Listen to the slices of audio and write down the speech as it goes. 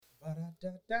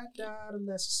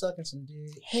Let's sucking some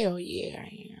dick. Hell yeah,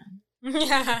 I am.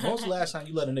 When was the last time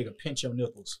you let a nigga pinch your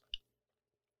nipples?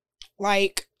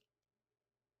 Like,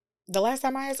 the last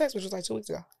time I had sex, which was like 2 weeks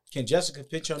ago. Can Jessica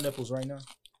pinch your nipples right now?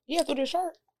 Yeah, through the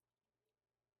shirt.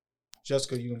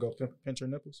 Jessica, you gonna go pinch her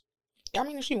nipples? I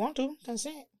mean, if she want to,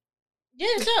 consent. Yeah,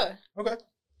 sure. Okay.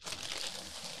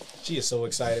 She is so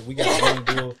excited. We got a young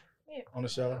girl on the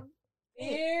show.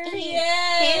 Yeah.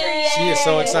 She is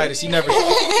so excited. See,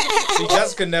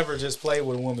 Jessica never just played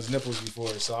with a woman's nipples before,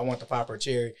 so I want to pop her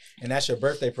cherry. And that's your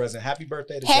birthday present. Happy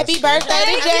birthday to Happy Jessica. birthday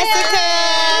to Jessica.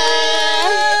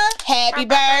 Happy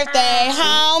birthday,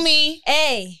 homie.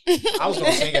 Hey. I was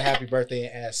going to sing a happy birthday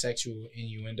and add sexual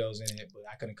innuendos in it, but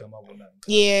I couldn't come up with nothing.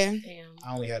 Yeah. Damn.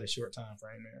 I only had a short time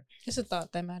frame there. It's a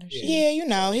thought that matters. Yeah, you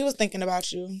know, he was thinking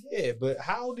about you. Yeah, but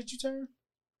how old did you turn?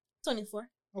 24.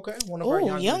 Okay, one of our Ooh,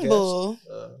 young young guests. bull.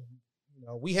 You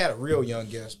know, we had a real young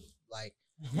guest, like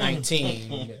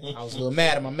 19. I was a little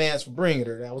mad at my mans for bringing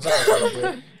her. That was all right,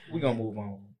 but we gonna move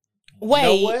on.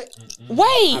 Wait. You know what?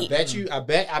 Wait.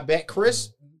 I bet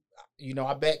Chris. You know,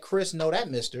 I bet Chris know that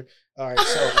mister. All right,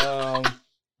 so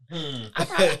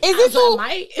Is this who?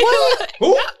 Might. What?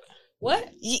 who? What?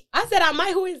 I said I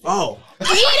might. Who is it? Oh, Yeah,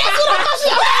 that's what I thought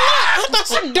I thought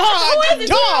she dog. Who is it?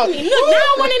 Dog. Look, now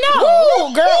I want to know.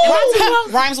 Ooh, girl.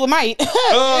 Rhymes with might. oh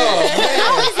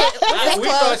man. We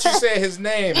thought you said his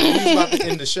name. And we was about to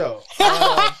end the show.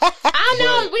 I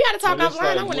know. We got to talk But it's offline.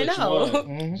 I like, want to which know. one?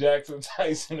 Mhm. Jackson,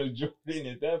 Tyson, or Jordan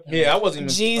at that point. Yeah, I wasn't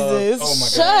even. Jesus. Oh my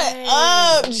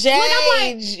god. Shut up, Jay. Look,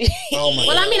 I'm Oh my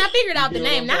Well, god. I mean, I figured out the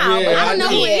name now, but Yeah, I don't know I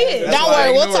who did. it is. That's Don't why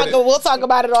I worry, ignored we'll talk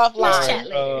about it offline. Let's chat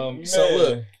Alright, later. so Man.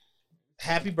 look,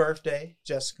 happy birthday,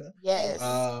 Jessica. Yes.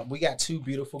 We got two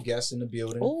beautiful guests in the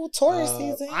building. Ooh, Taurus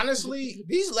season. Honestly,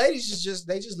 these ladies just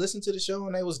listened to the show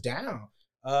and they was down.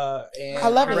 And I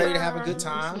love I'm it. ready to have a good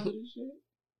time.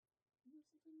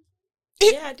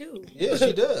 Yeah, I do. Yeah,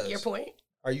 she does. Your point.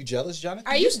 Are you jealous, Jonathan?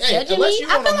 Are you Hey, judging unless me?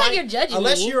 you're I on feel the like mic- you're judging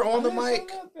Unless me. you're on the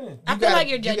mic, I feel like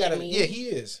you're judging me. Yeah, he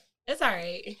is. It's all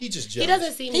right. He just He jealous.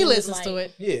 doesn't see me. He as, listens like, to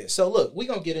it. Yeah. So look, we're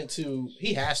gonna get into.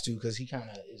 He has to because he kind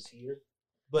of is here.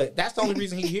 But that's the only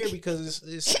reason he's here because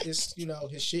it's you know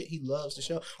his shit. He loves the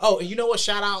show. Oh, and you know what?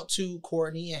 Shout out to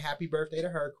Courtney and happy birthday to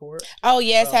her, Court. Oh,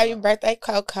 yes. Happy birthday,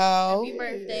 Coco. Happy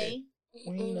birthday.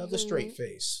 Queen of the straight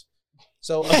face.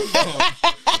 So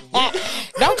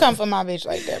Don't come for my bitch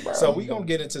like that, bro. So we gonna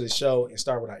get into the show and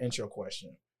start with our intro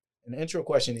question. And the intro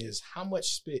question is, how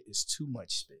much spit is too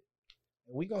much spit?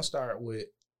 And we gonna start with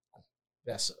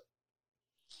Vessa.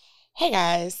 Hey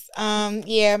guys.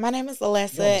 Yeah, my name is You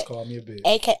Alessa. almost called me a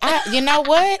bitch. You know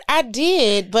what? I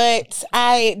did, but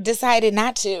I decided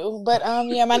not to. But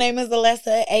yeah, my name is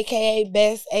Alessa, aka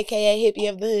Best, aka Hippie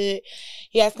of the Hood.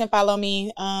 You guys can follow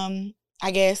me,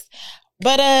 I guess.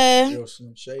 But Real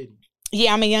Slim Shady.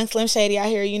 yeah, I'm a young Slim Shady out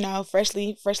here, you know,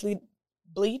 freshly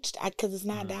bleached, because it's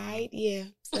not dyed. Yeah,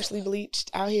 freshly bleached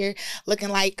out here, looking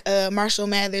like Marshall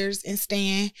Mathers and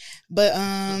Stan. But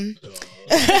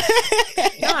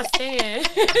Not Stan.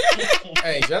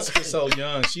 Hey, Jessica's so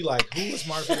young. She like, who is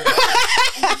Marshall?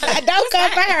 don't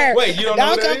come for her. Wait, you don't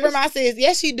know Don't who that come for is? my sis.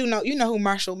 Yes, you do know. You know who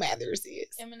Marshall Mathers is.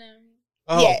 Eminem.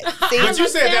 Oh, Yes. See? but you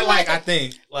said that Sound like like I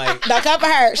think like. Don't come for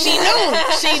her. She knew.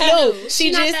 She knew.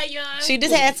 She not just that young. she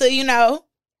just had to, you know.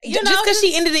 You Just know, because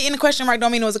she ended it in a question mark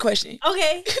don't mean it was a question.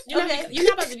 Okay. You're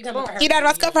not about to be coming for her. You're not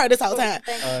about to come for her this whole time.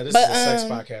 This But, is a sex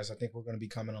podcast. I think we're going to be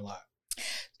coming a lot.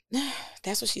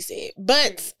 That's what she said.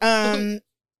 But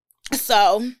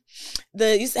so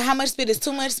you said how much spit is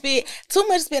too much spit? Too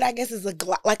much spit, I guess, is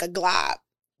like a glob.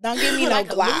 Don't give me no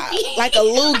Like a glob. loogie? Like a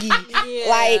loogie. Yeah.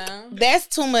 Like that's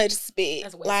too much spit.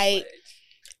 That's way Like too much.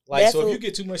 Like, That's so if what- you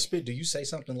get too much spit, do you say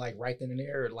something like right then and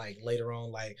there, or like later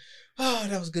on, like, oh,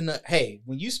 that was good enough? Hey,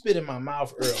 when you spit in my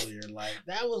mouth earlier, like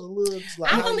that was a little.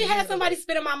 Like, I've only had somebody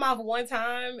spit in my mouth one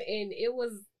time, and it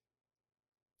wasn't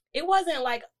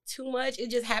like too much. It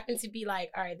just happened to be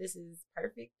like, all right, this is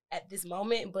perfect at this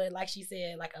moment. But like she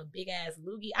said, like a big ass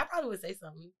loogie, I probably would say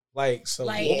something Like, so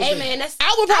like, what was "Hey it? man, that's."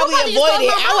 I would probably just avoid close it.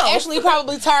 my I would mouth. actually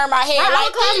probably turn my head I like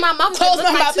would close my mouth. close It my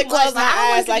look mouth too and close much. my Like, I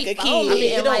don't eyes want like to a be foaming kid. I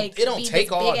mean, and, like, it don't be take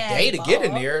this all big-ass day to get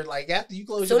in ball. there. Like after you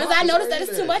close As soon your as mouth, I it's notice right that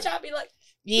it's there. too much, I'll be like,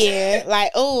 Yeah,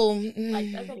 like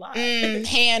like that's a lot.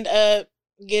 hand up,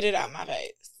 get it out my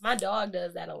face. My dog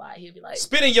does that a lot. He'll be like,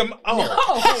 Spit in your mouth. no,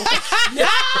 Oh, no,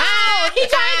 he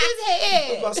turned his I head.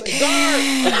 was about to say, guard.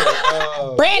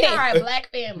 We Brandon. are a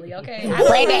black family, okay?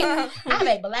 Brandon. I'm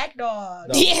a black dog.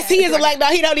 No. Yes, he is a black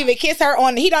dog. He don't even kiss her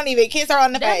on. He don't even kiss her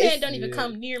on the That face. man don't even Yeah.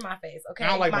 come near my face, okay? I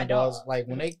don't like my dog. dogs. Like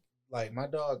when they Like my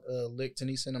dog licked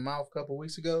Tanisa in the mouth a couple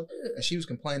weeks ago, and she was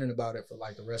complaining about it for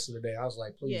like the rest of the day. I was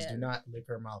like, please do not lick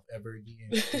her mouth ever again.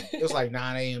 It was like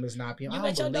 9 a.m. It's 9 p.m. You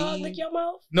let your dog lick your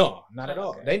mouth? No, not at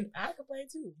all. Okay. I complain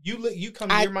too. You come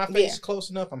near my face close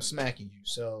enough, I'm smacking you.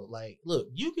 So like, look,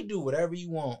 you can do whatever you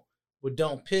want, but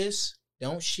don't piss,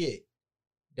 don't shit,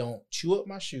 don't chew up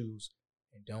my shoes,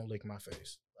 and don't lick my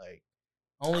face. Like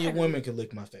only a woman can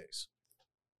lick my face.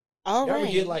 All you right.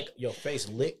 ever get like your face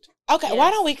licked? Okay, Yes. why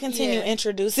don't we continue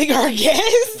introducing our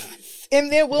guests,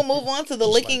 and then we'll move on to the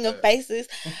licking of faces.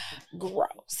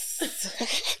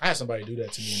 Gross. I had somebody do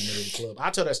that to me in the middle of the club.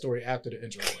 I'll tell that story after the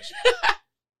intro.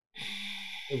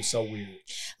 It was so weird.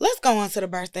 Let's go on to the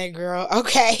birthday girl.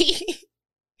 Okay.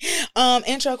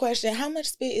 Intro question: how much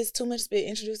spit is too much spit?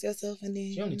 Introduce yourself and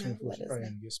then. She only 24. She probably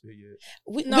didn't get spit yet.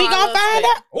 We gonna find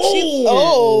out.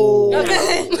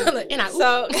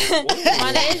 So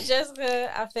my name's Jessica.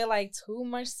 I feel like too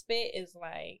much spit is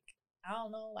like, I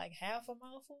don't know, like half a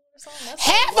mouthful or something. That's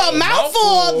half a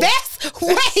mouthful. That's a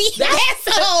lot. That's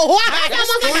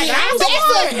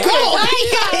a gulp.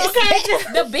 Okay,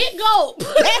 the big gulp.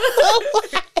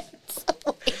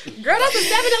 Girl, that's a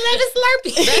 7-Eleven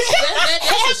Slurpee.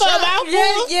 Half a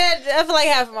mouthful. Yeah, I feel like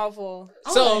half a mouthful.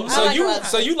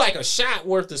 So you like a shot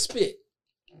worth of spit.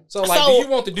 So like, do you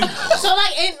want to do? So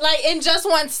in just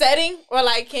one setting, or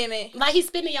like can it? Like he's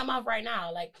spitting in your mouth right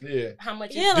now. Like how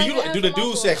much? Yeah, do the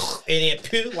dude say and then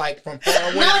poo like from far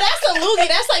away? No, that's a loogie.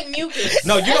 That's like mucus.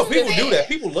 No, you know people do that.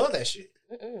 People love that shit.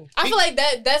 I feel like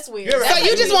that's weird. So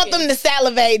you just want them to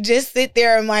salivate, just sit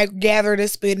there and like gather the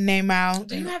spit in their mouth.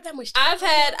 Do you have that much? I've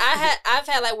had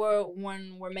like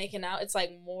when we're making out, it's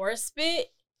like more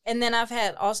spit, and then I've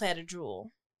also had a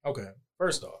drool. Okay,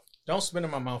 first off, don't spit in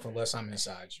my mouth unless I'm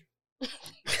inside you.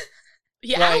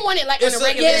 Yeah, like, I don't want it like on a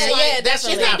regular. That's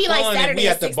it can't be like Saturday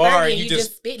at the bar and you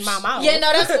just spit in my mouth. Yeah,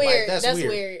 no, that's weird. Like, that's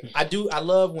weird. I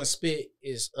love when spit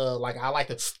is like I like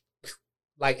to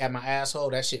like at my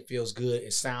asshole. That shit feels good.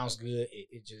 It sounds good.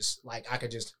 It just like I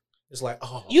could just. It's like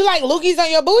you like loogies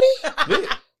on your booty.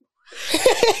 Yeah.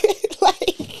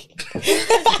 Like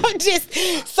I'm just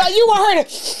so you want her to.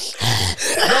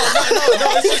 No.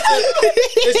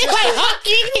 It's just like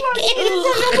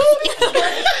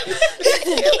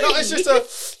no, it's just a.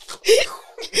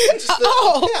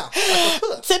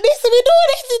 Tanisa be doing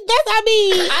this. That's I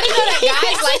didn't know that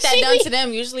guys like that done to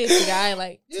them. Usually it's the guy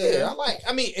like. Yeah,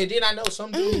 I mean, and then I know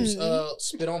some dudes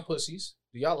spit on pussies.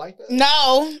 Do y'all like that?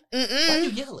 No. Why you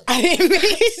yelling? I didn't mean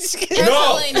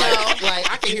no. Like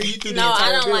I can hear you through the entire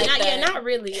I don't building. like that. Not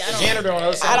really. I don't. Janitor on the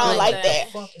other side. I don't like that.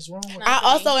 What the fuck is wrong with I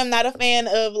also am not a fan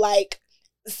of like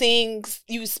seeing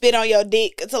you spit on your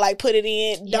dick to like put it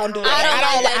in. Don't do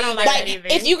that. I don't like that either.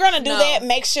 If you're gonna do that,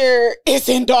 make sure it's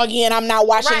in doggy and I'm not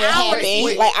watching it happen.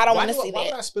 Wait, like I don't want to see why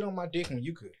that. would I spit on my dick when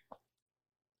you could?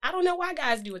 I don't know why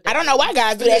guys do it. I don't know why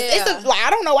guys do that. It's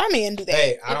I don't know why men do that.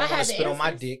 Hey, I don't want to spit on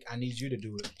my dick. I need you to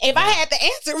do it. If I had the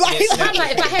answer, right? If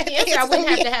I had the answer, I wouldn't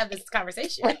have to have this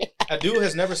conversation. A dude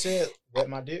has never said wet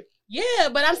my dick. Yeah,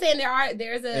 but I'm saying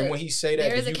there's a and when he say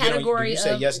that, there's a category do you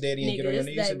say of yes, daddy, and get on your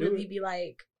knees that and do really it? be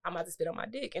like, I'm about to spit on my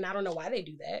dick, and I don't know why they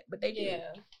do that, but they do.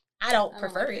 Yeah. I don't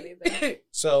prefer it.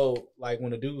 So, like,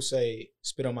 when a dude say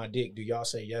spit on my dick, do y'all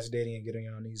say yes, daddy, and get on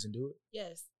your knees and do it?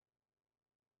 Yes.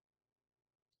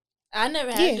 I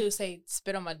never had a dude say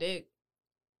spit on my dick.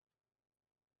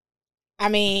 I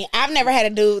mean, I've never had a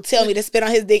dude tell me to spit on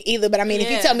his dick either. But I mean, if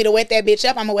you tell me to wet that bitch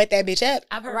up, I'm gonna wet that bitch up.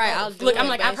 I've heard both. Look, I'm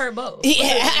like, I've heard both.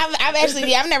 Yeah,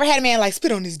 I've never had a man like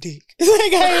spit on his dick. Like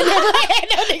I ain't never had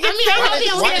no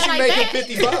nigga. Why did you make him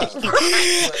 55?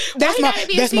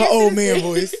 That's my old man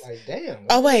voice. Like, damn.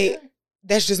 Oh wait,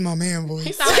 that's just my man voice.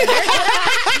 He sound like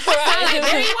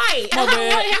very white. I don't know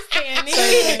what he's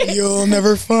saying. You'll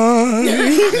never find.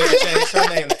 Change her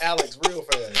name to Alex real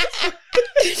fast.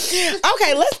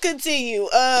 Okay, let's continue.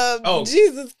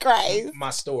 Jesus Christ.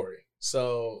 My story.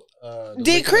 So,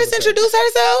 did Chris introduce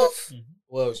herself?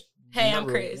 Well, hey, I'm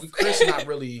Chris. Chris not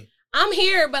really. I'm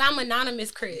here, but I'm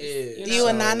anonymous Chris. Yeah, you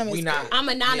anonymous. We not. I'm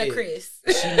anonymous Chris.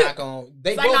 She not gonna.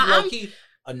 They both low key.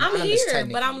 I'm here,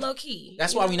 but I'm low key.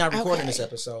 That's why we not recording this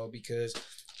episode because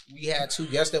we had 2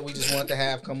 guests that we just wanted to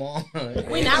have come on.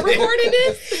 We not recording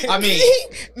this? I mean,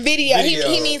 video.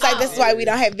 He means like this is why we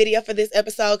don't have video for this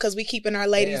episode because we keeping our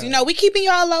ladies. You know, we keeping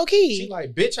y'all low key. She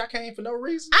like, bitch, I came for no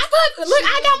reason. I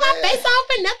got my face on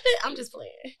for nothing. I'm just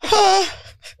playing. I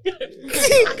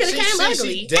could have came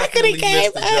ugly. I could have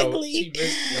came ugly. She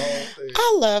missed the whole thing.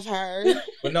 I love her.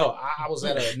 But no, I was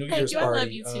at a New Year's party. I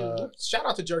love you too. Shout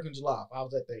out to Jerk and Jollof. I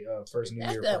was at the first New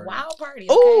Year That's party. a wild party.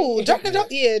 Okay? Ooh, Jerk and Jollof.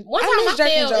 Yeah. One time I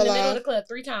fell in the middle of the club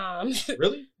 3 times.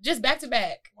 Really? Just back to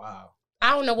back. Wow.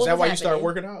 I don't know what was Is that why happening. you started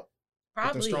working out?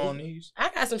 With them strong knees. I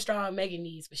got some strong mega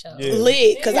knees for sure. Yeah.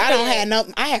 Lit, because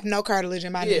I have no cartilage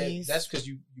in my Yeah, knees. that's because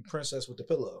you princess with the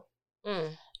pillow.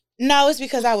 Mm. No, it's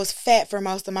because I was fat for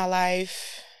most of my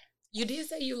life. You did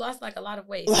say you lost like a lot of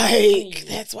weight. Like,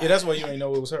 that's why. Yeah, that's why you ain't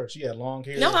know it was her. She had long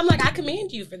hair. No, I'm like, I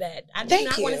commend you for that. I did Thank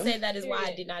not want to you. say that is why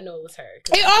I did not know it was her.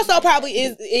 It also probably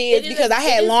is because I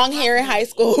had long hair in high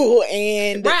school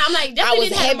and Right, I'm like, I was definitely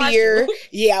didn't have heavier. muscle.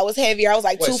 Yeah, I was heavier. I was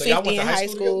like Wait, so y'all 250 went in to high high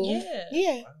school school.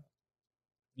 Yeah. Yeah.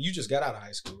 You just got out of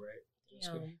high school, right?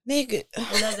 Nigga.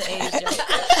 Another age joke.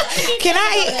 Can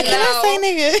I say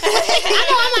nigga? I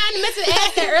know I'm not meant to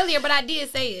ask that earlier, but I did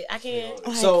say it. I can't.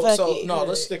 Like, So fuck it. no,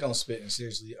 let's stick on spitting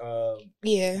seriously.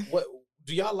 Yeah. What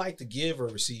do y'all like to give or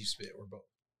receive spit or both?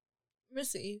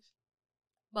 Receive.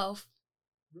 Both.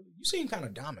 You seem kind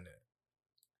of dominant.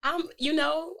 I'm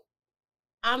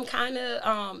kind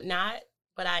of not,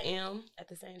 but I am at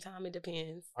the same time. It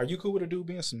depends. Are you cool with a dude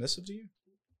being submissive to you,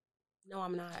 No,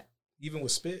 I'm not. even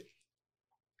with spit?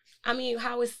 I mean,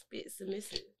 how is spit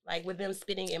submissive? Like with them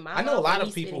spitting in my mouth? I know a lot or of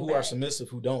me people spitting who are back? submissive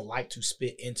who don't like to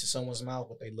spit into someone's mouth,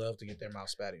 but they love to get their mouth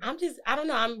spat in. I don't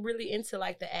know. I'm really into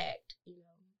like the act. You know,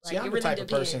 like, See, I'm it the really type of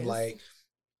person depends. like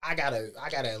I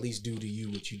gotta at least do to you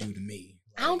what you do to me.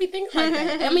 I don't be thinking like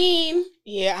that. I mean,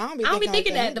 Yeah, I don't be I don't be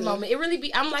thinking like that at the either. moment. It really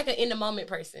be. I'm like an in the moment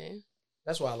person.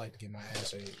 That's why I like to get my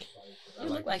ass ate. I You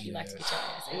look like to you get like to ass. get your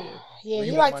ass ate. Yeah, Where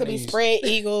he you like at to my be knees? spread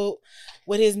eagle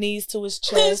with his knees to his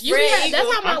chest. You Spread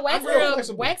that's how eagle. my I'm wax real girl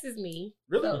flexible. waxes me.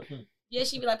 Really? So, yeah,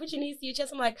 she be like, put your knees to your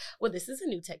chest. I'm like, well, this is a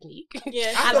new technique.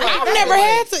 Yeah. I feel like like- that. I've never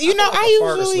had to. You know, feel like a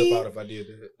fart would I slip usually. out if I did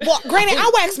that. Well, granted,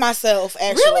 I wax myself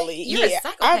actually. Really? You're a yeah,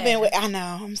 psychopath. I've been with. I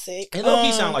know, I'm sick. And low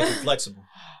key sound like you're flexible.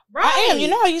 Right. I am. You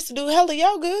know, I used to do hella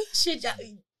yoga. Shit,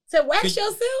 to wax Could-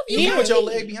 yourself? You Yeah. can put your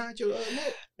leg behind your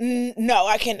neck. No,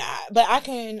 I cannot. But I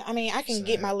can. I mean, I can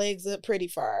get Sad. my legs up pretty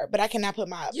far, but I cannot put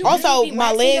my. You also, really be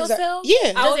my waxing legs yourself? are.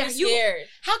 Yeah. I Does was it- you- scared.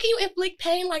 How can you inflict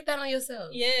pain like that on yourself?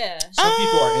 Yeah. Some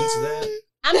people are into that.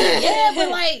 I mean, yeah, but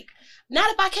like, not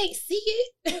if I can't see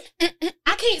it.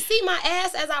 I can't see my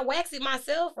ass as I wax it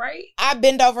myself, right? I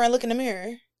bend over and look in the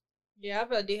mirror. Yeah, I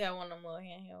probably did have one of them little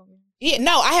handheld. Yeah,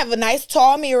 no, I have a nice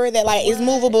tall mirror that like is What?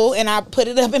 movable, and I put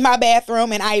it up in my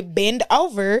bathroom, and I bend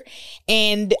over,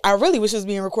 and I really wish it was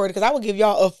being recorded because I would give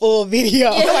y'all a full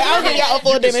video. Yeah. Like, I would give y'all a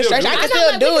full You can still demonstration. do I it. can know,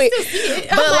 still do we it, can still see it.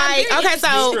 but I'm like, very okay, You're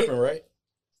so stripping, right?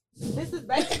 this is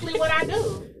basically what I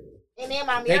do, and then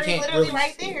my They mirror is can't literally really-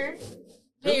 right there.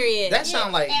 Period. That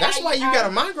sound like And that's I- why you got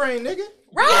a migraine, nigga.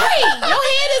 Right. Your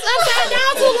head is upside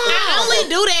down too long. I only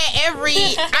do that every.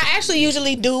 I actually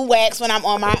usually do wax when I'm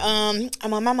on my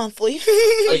monthly.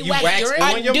 Oh, you wax during-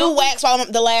 I on your do mouth? wax while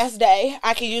I'm the last day.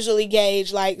 I can usually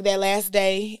gauge like that last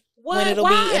day when it'll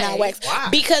be, and I wax Why?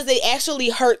 because it actually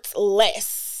hurts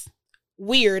less.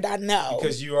 Weird, I know.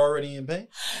 Because you already in pain.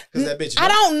 Because that bitch. I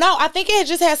don't know. I think it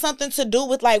just has something to do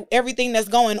with like everything that's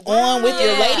going on with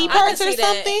your Yeah, lady I can parts or see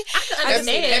that. something. I can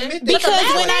understand. Admit that. Because But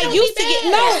the when last I day used to don't be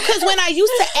get bad. because when I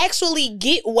used to actually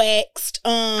get waxed,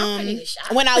 ready to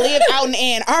shop. when I lived out in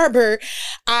Ann Arbor,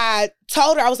 I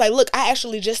told her, I was like, look, I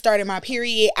actually just started my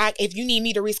period. If you need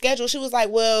me to reschedule, she was like,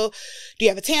 well, do you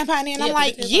have a tampon in? Yeah, I'm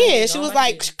like, put the tampon yeah. in. She Oh, was I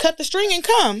like, get it. cut the string and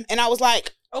come. And I was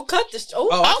like, Oh, cut this. Oh,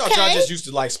 I thought y'all Okay. just used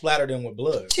to like splatter them with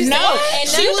blood. no. and She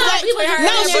then was some like, people heard no,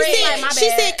 her she brain, said, like, my she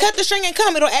bad. said, cut the string and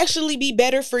come. It'll actually be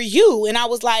better for you. And I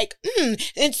was like,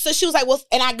 And so she was like, well,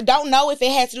 and I don't know if it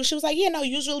had to do. She was like, yeah, no,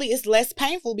 usually it's less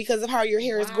painful because of how your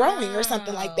hair is growing or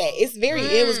something like that. It's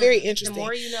it was very The interesting.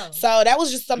 more you know. So that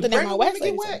was just something that my Pregnant wax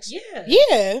women lady get said. waxed.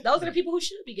 Yeah. Yeah. Those are the people who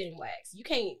should be getting waxed. You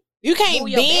can't. You can't Move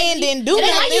your bend baby. and do It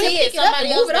ain't like you nothing. hit pick it up and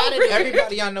move it over.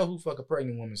 Everybody I know who fuck a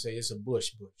pregnant woman say it's a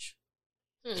bush.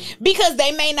 Because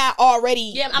they may not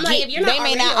already. Yeah, I'm like, if you're not they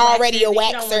may already not a already a waxer, then you don't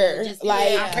wanna waxer. just be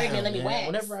Like, I'm pregnant, let me Man, wax.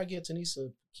 whenever I get Tanisa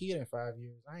a kid in 5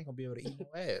 years, I ain't gonna be able to eat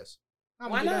no ass. How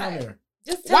am I Why gonna get down not? there?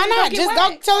 Just tell why her to not? get Just go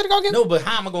waxed. tell her to go get. No, but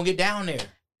how am I gonna get down there?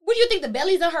 What do you think? The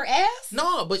belly's on her ass?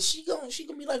 No, but she gonna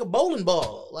be like a bowling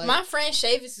ball. Like My friend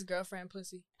shaves his girlfriend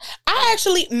pussy. I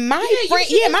actually, my you friend,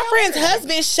 should yeah, be my friend's going.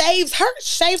 husband shaves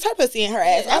her pussy in her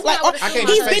ass. I was that's like, what I oh, would've I can't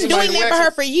he's just pay been somebody doing to that for wax her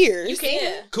it. for years. You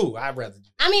can. cool. I'd rather.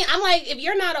 I mean, I'm like, if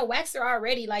you're not a waxer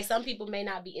already, like some people may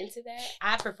not be into that.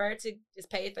 I prefer to just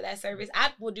pay for that service.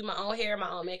 I will do my own hair, my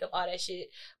own makeup, all that shit.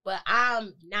 But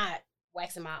I'm not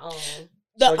waxing my own.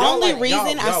 The So y'all only like- reason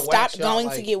y'all I wax, stopped y'all going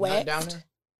like to get nothing waxed. down there.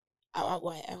 I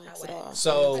wax it all.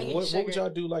 So Taking what sugar. would y'all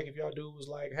do? Like if y'all dude was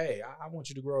like, "Hey, I want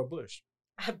you to grow a bush."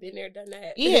 I've been there, done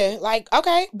that. Yeah, like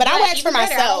okay, but I wax for even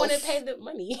better, I don't myself. want to pay the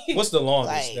money. What's the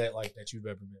longest Like- that you've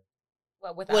ever been?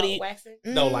 What, without What do you- waxing?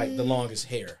 No, like the Mm. longest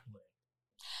hair.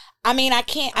 I mean, I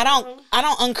can't. I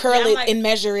don't uncurl Yeah, it like- and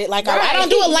measure it like Right, I don't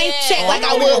do a length yeah. check like Oh,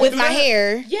 I you would don't with do my that?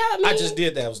 hair. Yeah, I mean, I just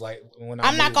did that. It was like when I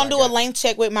I'm not moved, gonna I do a got- length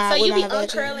check with my. so with you be my vagina.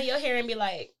 uncurling your hair and be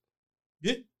like,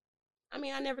 Yeah. I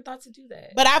mean, I never thought to do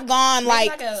that. But I've gone Maybe like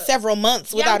like a- several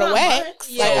months Yeah, without a about wax. months.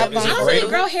 Yeah. Like Oh, I've is I it gone. don't really braidable?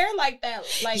 grow hair like that.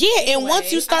 Like Yeah, and anyway.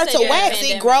 once you start I to said during wax, the it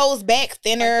pandemic. grows back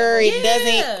thinner. Like It the whole-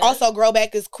 doesn't Yeah. also grow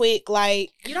back as quick.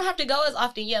 Like you don't have to go as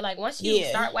often. Yeah, like once you Yeah.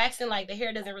 start waxing, like the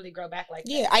hair doesn't really grow back like that.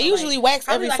 yeah, I So, usually like, wax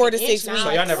probably every like 4 an to 6 inch now. weeks.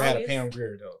 So y'all never had a Always. Pam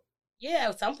Grier though. yeah,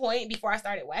 at some point before I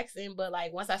started waxing, but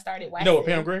like once I started You waxing, know what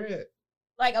Pam Grier had?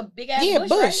 like a big ass Yeah, bush.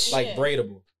 bush. Right? Like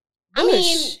braidable. I mean,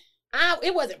 Bush.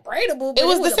 it wasn't braidable. But It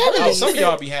was a the bush. 70s. Oh, some of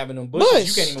y'all be having them bushes. Bush.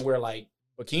 You can't even wear like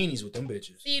bikinis with them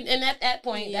bitches. See, and at that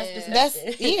point, Yeah. that's That's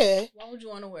disgusting. yeah. Why would you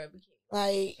want to wear a bikini?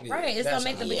 Like Right, it's that's gonna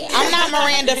make the not- bikini- I'm not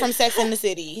Miranda from Sex and the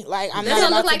City. Like I'm This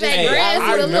not one about look to like do that Hey, grass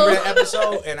I with a remember little- that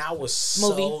episode, and I was so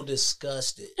Movie.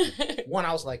 disgusted. One,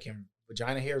 I was like, can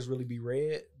vagina hairs really be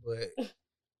red? But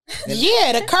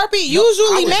Yeah, the carpet I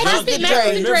usually was matches young, the and matches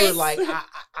I the drapes. remember, drapes. like,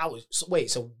 I was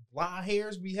so blonde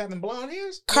hairs be having blonde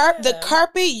hairs? The Yeah.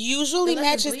 carpet usually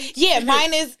Unless it's matches. bleached. Yeah,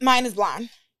 mine is blonde.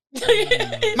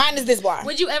 Mine is this blonde.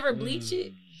 Would you ever bleach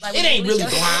it? Like, It would you ain't bleach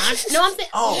really your- blonde. No, I'm saying.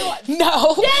 Oh.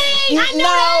 No, Dang, I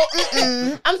know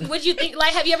no. Mm-mm. Would you think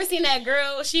like? Have you ever seen that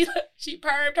girl? She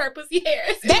permed her pussy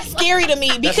hairs. That's scary to me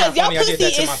because not your funny. I did pussy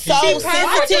that to is my so PCs.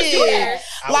 Why would you do sensitive. that?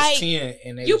 I Like, was 10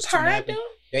 and they You was too permed nappy. them?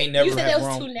 They never You said had that was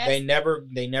grown. too They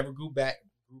nasty? never grew back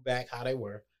how they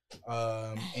were.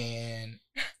 And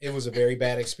it was a very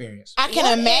bad experience. I can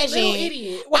What a imagine. little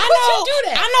idiot. Why I would you do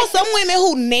that? I know some women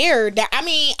who nair that. I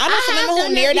mean, I know I some have women who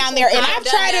done nair that down there, and before. I've I've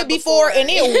done tried that it before, before. and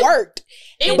it worked.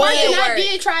 It But- worked, and I It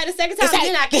did try the second time. It's like,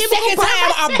 Then I the chemical second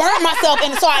time I burnt myself,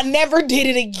 and so I never did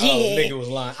it Oh, again. nigga was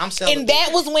lying. I'm selling. And that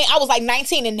was when I was like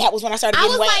 19, and that was when I started I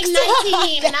getting was like waxed.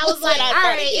 19, and I was That like, when all started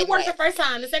right, it getting worked the waxed. first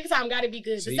time. The second time got to be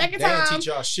good. See, The second they didn't time, teach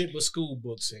y'all shit but school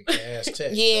books and ass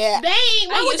tech. Yeah, dang,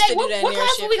 I what, used to do what, that what near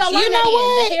class shit were we gonna for learn sure. that You know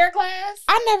in? what? The hair class?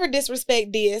 I never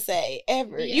disrespect DSA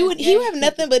ever. Yeah, you yeah. have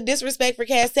nothing but disrespect for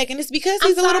Cass Second. It's because I'm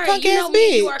he's a little sorry, punk you ass know bitch.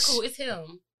 me, you are cool. It's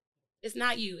him. It's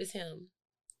not you. It's him.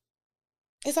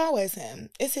 It's always him.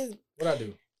 It's his. What I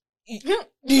do?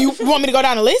 Do you want me to go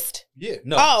down the list? Yeah,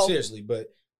 no, Oh. seriously.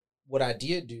 But what I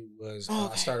did do was I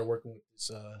Okay. started working with this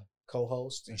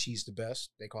co-host, and she's the best.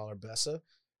 They call her Bessa.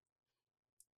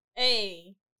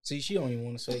 Hey. See, she don't even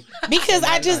want to say. Because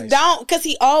I Not just nice. don't. Because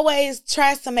he always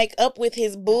tries to make up with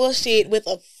his bullshit with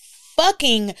a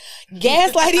fucking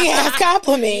gaslighting ass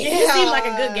compliment. You seem like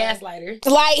a good gaslighter.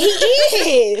 Like he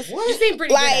is. You seem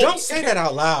pretty Like- good. Don't say that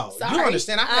out loud. You Sorry.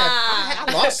 understand?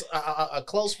 I lost a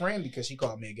close friend because she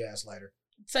called me a gaslighter.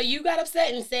 So you got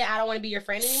upset and said, "I don't want to be your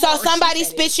friend anymore." So or she somebody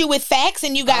said it? spit you with facts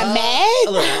and you got mad?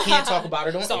 Look, I can't talk about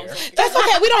it on So- air. That's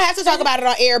okay. We don't have to talk about it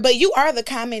on air, but you are the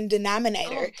common Oh,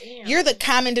 denominator. damn. You're the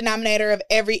common denominator of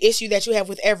every issue that you have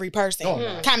with every person. No, I'm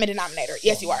not. Common denominator.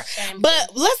 Yes, you are. Shameful.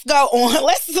 But let's go on.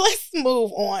 Let's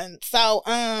move on. So,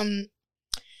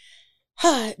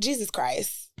 Jesus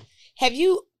Christ. Have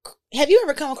you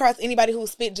ever come across anybody who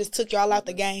spit just took y'all out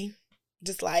the game?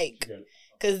 Just like,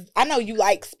 because I know you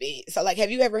like spit. So, like,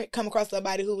 have you ever come across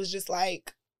somebody who was just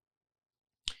like,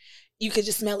 you could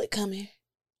just smell it coming?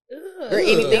 Or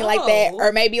anything like that?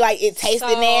 Or maybe like it tasted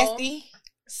So- nasty?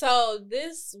 So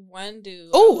this one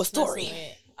dude. Ooh, I a was story.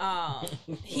 messing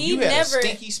with, he You had a never.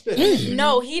 stinky spit.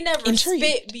 No, he never Intrigued.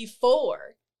 spit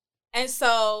before, and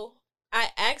so I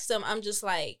asked him. I'm just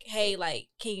like, hey, like,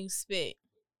 can you spit?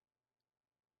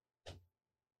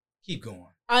 Keep going.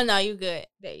 Oh no, you good.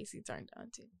 The AC turned on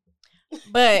too.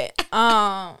 But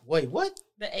Wait, what?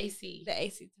 the AC. the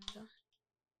AC turned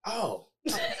Oh,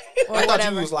 on. I Or thought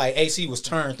whatever. you was like AC was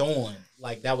turned on.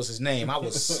 Like that was his name. I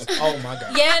was. Oh my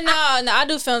god. Yeah, no, I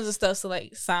do films and stuff, so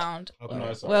like sound. Okay. No,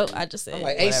 it's Well, alright. I just said I'm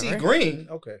like AC whatever. Green.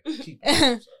 Okay. Keep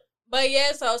going. But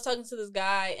yeah, so I was talking to this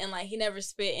guy, and like he never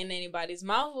spit in anybody's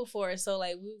mouth before. So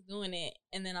like we was doing it,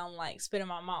 and then I'm like spit in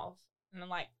my mouth, and I'm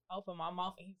like open my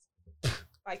mouth, and he's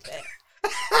like that.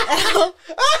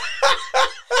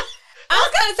 I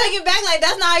was kind of taken back, like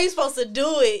that's not how you supposed to do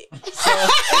it.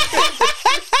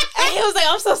 And he was like,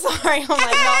 "I'm so sorry." I'm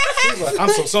like, "No, He's like, I'm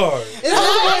so sorry.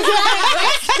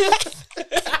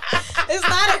 it's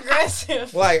not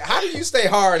aggressive." Like, how do you stay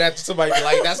hard after somebody be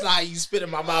like, that's not how you spit in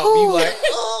my mouth? Be like,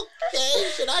 okay,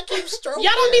 should I keep stroking?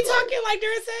 Y'all don't be talking like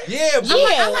during sex. Yeah, but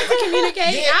Yeah. I like to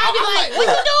communicate. Yeah, I'll be I'm like, like, "What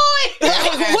look. you doing?" I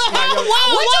asked you how your-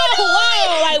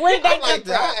 Whoa. Like, where did that I'm come like,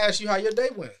 from? I asked you how your day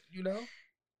went. You know,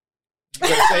 you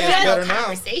better say it's better now.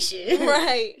 Conversation.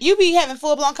 Right. You be having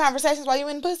full blown conversations while you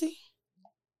in pussy?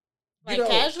 Like you know,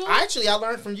 casual? I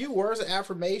learned from you words of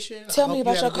affirmation. Tell me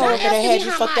about your coworker that had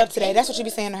you fucked up today. That's what you be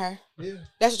saying to her. Yeah.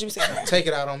 That's what you be saying to her. Take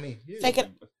it out on me. Yeah. Take it.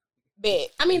 Bet.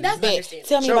 I mean, that's Bet. understandable.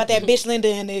 Tell me about that bitch Linda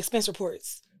and the expense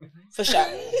reports. For sure.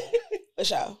 For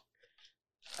sure.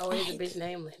 Always a bitch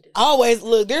named Linda. Always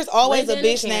look. There's always Linda a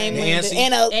bitch and named Nancy.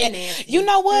 Linda And Nancy. You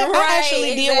know what? I Right,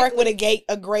 actually did work with exactly.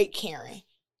 a great Karen.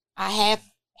 I have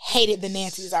hated the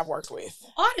Nancys I've worked with.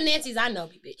 All the Nancys I know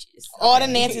be bitches. All the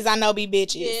Nancys I know be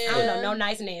bitches. Yeah. I don't know no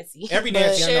nice Nancy. Every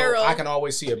Nancy I know, Cheryl. I can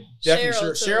always see a definitely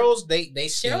Cheryl, too. Cheryl's, they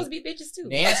stink. Cheryl's be bitches too.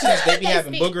 Nancy's, they be They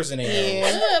having stink. boogers in their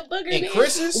Yeah. nose. Booger And Nancy.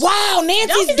 Chris's, Wow, Nancy's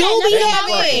Don't do say that be nothing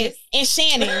about having. Chris. And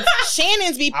Shannon's.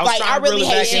 Shannon's be I was like, trying I to really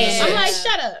reel it hate back in. Shannon's. I'm like,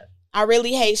 shut up. I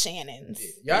really hate Shannon's.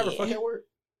 y'all ever Yeah. fuck at work?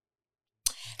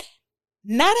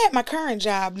 Not at my current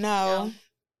job, no.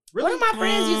 Really? One of my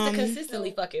friends used to Um,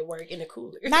 consistently fuck at work in the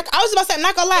cooler. I was about to say, I'm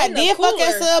not gonna lie, In the did fuck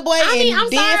at cooler. Subway I mean, and I'm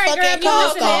did sorry, fuck girl, at if you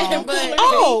listening, Costco. but-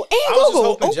 Oh, I and was just Google.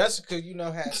 hoping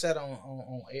Jessica, had set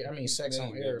on air. I mean, sex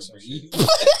on air or some shit.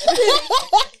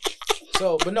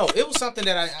 So, but no, it was something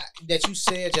that that you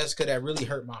said, Jessica, that really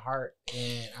hurt my heart,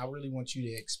 and I really want you to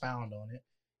expound on it.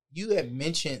 You had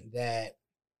mentioned that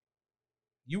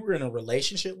you were in a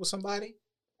relationship with somebody,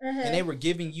 and they were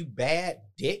giving you bad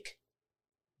dick,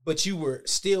 but you were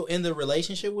still in the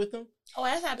relationship with them, Oh,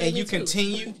 that's happened. and to me you too.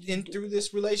 continued in through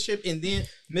this relationship, and then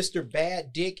Mr.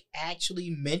 Bad Dick actually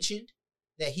mentioned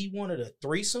that he wanted a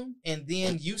threesome, and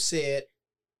then you said,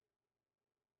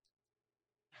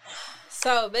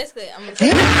 So basically, I'm gonna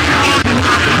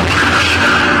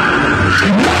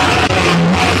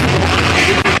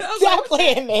Stop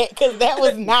playing that because that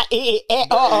was not it at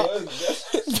all.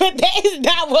 But that is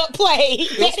not what played.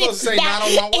 You're supposed to say not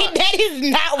on my watch. That is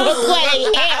not what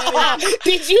played at all.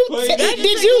 Did you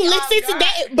listen to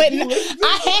that? But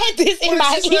I had this in my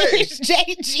What did she ears,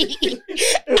 JG.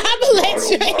 I'm gonna let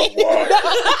you know.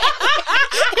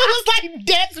 It was like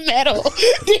death metal.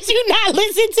 Did you not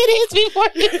listen to this before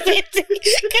you sent it?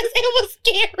 Because it was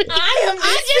scary. I just was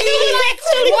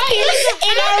actually scary,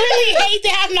 and I really hate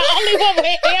that I'm the only one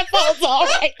with headphones on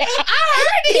right now. I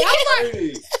heard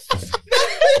it.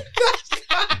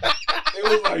 It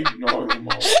was like normal.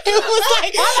 It was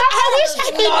like, I wish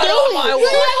I could do it.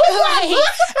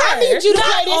 I need you to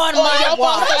play this on your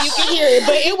phone so you can hear it.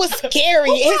 But it was scary.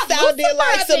 It sounded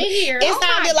like some. It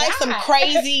sounded like some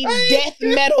crazy death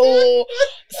metal.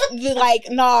 Like,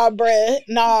 nah,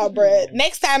 bruh.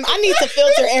 Next time, I need to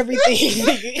filter everything.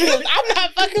 I'm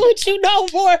not fucking with you no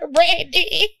more,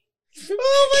 Brandy.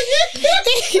 Oh my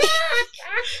god.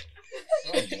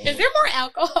 Is there more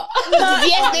alcohol?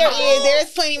 Yes, there is.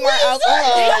 There's plenty more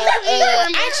alcohol.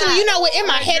 Actually, you know what? In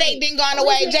my headache didn't gone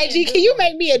away. JG, can you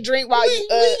make me a drink while you?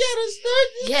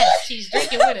 Yes, she's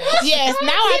drinking with us. Yes. Now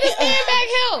I can. Stand back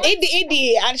help. It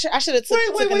did. I should have took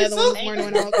another one this morning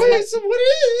when I was wait, so what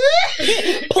is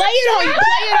it? Play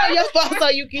it on your phone so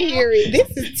you can hear it. This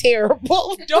is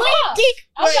terrible.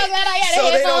 I'm so glad I had So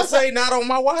a they don't headphones. say not on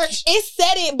my watch? It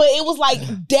said it, but it was like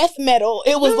death metal.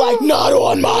 It was like not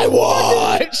on my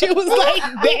watch. It was like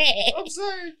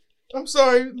that. I'm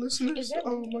sorry, listeners.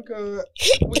 Oh my god.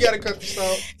 We gotta cut this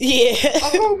off. Yeah.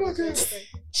 Oh my god.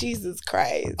 Jesus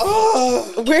Christ.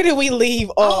 Oh, Where did we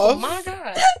leave Oh off? my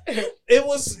god. it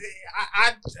was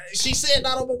she said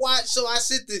not on my watch, so I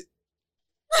said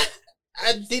that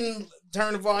I didn't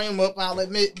turn the volume up, I'll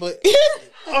admit, but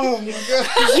oh my god.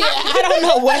 Yeah, I don't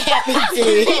know what happened to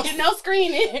it. No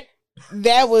screening.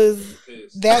 That was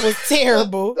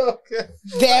terrible. Okay.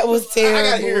 That was terrible. I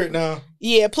gotta hear it now.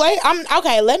 Yeah, play.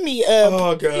 Okay. Let me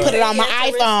Oh god. put it on my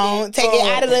iPhone. Take it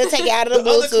out of the The other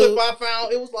clip Bluetooth. I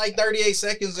found, it was like 38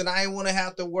 seconds, and I didn't want to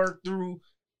have to work through.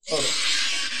 Hold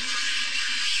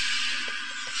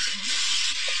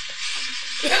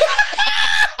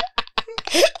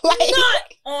Like, not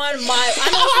on my. I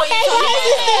know what you're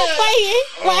talking about.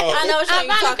 playing. I know what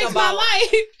you're talking about. on.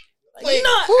 Wait, No,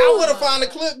 I would have found a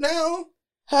clip now.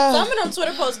 Some of them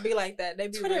Twitter posts be like that. They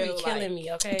be Twitter real be like. killing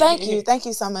me, okay? Thank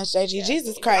you so much, JG.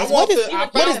 Jesus I, Christ, want what is? the, I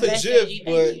what found is the best GIF, JG,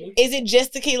 but thank you. Is it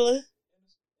just tequila?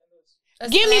 A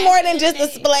Give me splash more than just a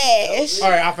lemonade. splash. all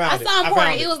right, I I found it. saw I him pouring.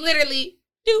 found It it. was literally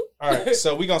do. All right,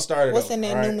 so we gonna start it. What's over, in that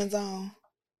all right? Newman's on?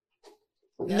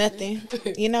 Nothing.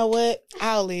 You know what?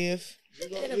 I'll live.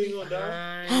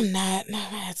 I'm not. No, I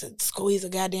had to squeeze a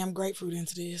goddamn grapefruit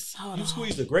into this. Hold You on.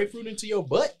 squeezed the grapefruit into your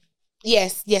butt.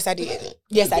 Yes, I did.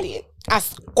 Yes, I did. I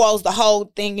squeezed the whole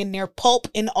thing in there, pulp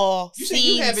and all. You said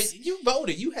you haven't. You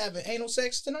voted. You having anal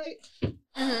sex tonight?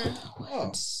 Oh,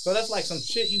 so that's like some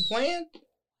shit you planned.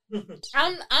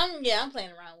 I'm playing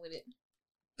around with it.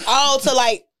 Oh, to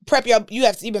like prep your.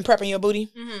 You've been prepping your booty.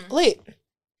 Mm-hmm. Lit.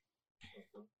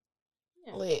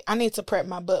 Lit. I need to prep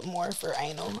my butt more for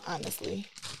anal, honestly.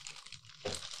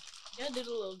 Y'all do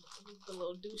the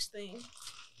little douche thing.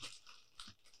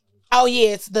 Oh yeah,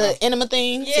 it's the enema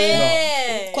thing.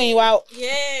 Yeah. To clean you out.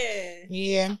 Yeah.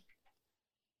 Yeah.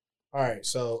 All right,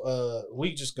 so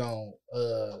we just gonna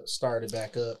start it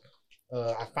back up.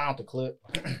 I found the clip,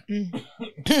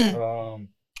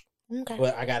 Okay.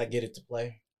 but I gotta get it to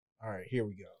play. All right, here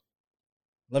we go.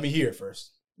 Let me hear it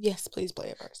first. Yes, please play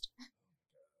it first.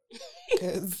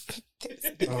 Because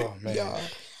Oh man, y'all,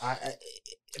 I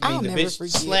I'll mean, the never bitch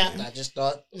forgive slapped. him. I just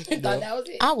thought, Thought that was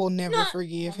it. I will never Not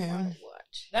forgive him.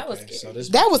 That was okay, scary. so this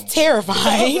That was I was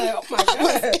terrifying. like, oh my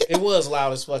god. It was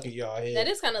loud as fucking y'all head. That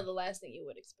is kind of the last thing you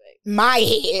would expect. My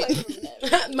head. Like, from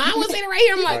that. Mine was sitting right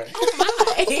here. I'm like, Right.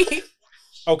 oh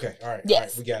my. Okay, all right,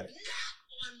 Yes. we got it.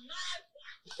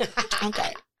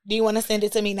 Okay. Do you want to send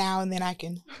it to me now and then I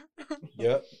can?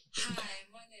 Yep.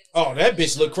 Oh, that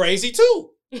bitch look crazy too.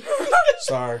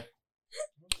 Sorry.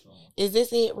 Is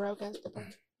this it, bro? Okay.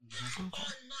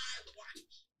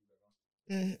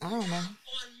 I don't know.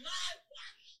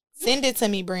 Send it to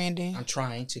me, Brandon. I'm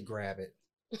trying to grab it.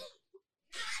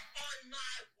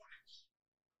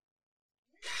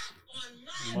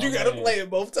 You gotta play it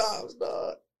both times,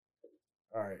 dog.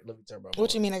 All right, let me turn my.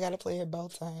 What you mean? I gotta play it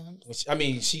both times? I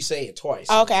mean, she say it twice.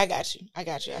 Oh, okay, I got you. I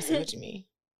see what you mean.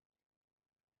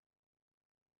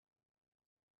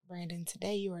 Brandon,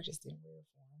 today you are just in real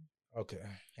form. Okay.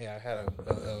 Yeah, I had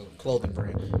a clothing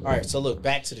brand. All right, so look,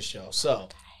 back to the show. So,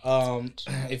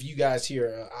 if you guys hear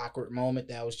an awkward moment,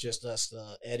 that was just us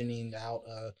editing out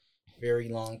a very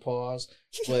long pause.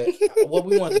 But what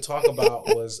we wanted to talk about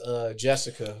was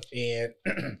Jessica, and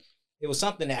it was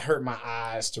something that hurt my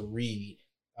eyes to read.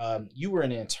 You were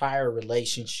in an entire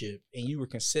relationship, and you were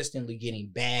consistently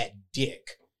getting bad dick,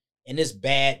 and this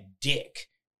bad dick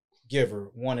giver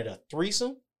wanted a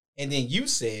threesome. And then you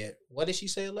said, what did she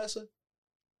say, Alessa?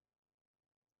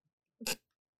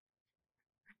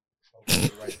 Okay,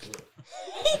 right clip.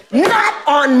 Not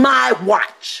on my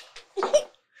watch.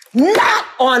 Not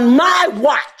on my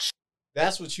watch.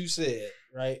 That's what you said,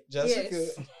 right, Jessica?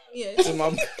 Yes. To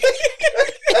my-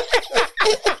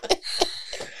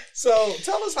 So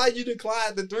tell us how you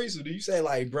declined the threesome. Do you say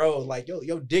like, bro, like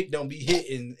your dick don't be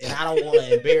hitting, and I don't want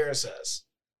to embarrass us?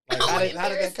 Like, how did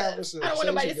that conversation? I don't want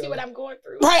nobody to see go? what I'm going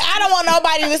through. Right, I don't want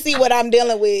nobody to see what I'm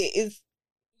dealing with. It's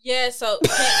Yeah. So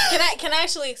can I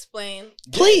actually explain?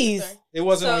 please. Sorry. It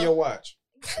wasn't on So- your watch.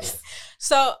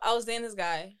 So I was dating this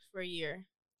guy for a year,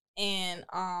 and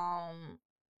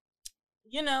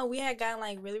we had gotten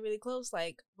like really, really close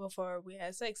like before we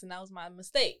had sex, and that was my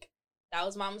mistake.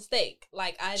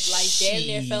 Like I damn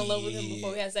near fell in love with him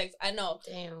before we had sex. I know.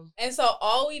 Damn. And so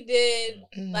all we did,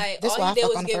 like This all why he I did fuck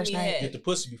was on the give first me night. head. Get the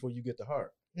pussy before you get the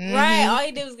heart. Right. Mhm. All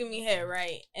he did was give me head.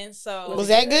 Right. And so Was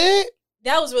that good?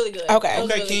 that was really good. Okay. That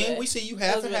was Okay, really King, good. we see you That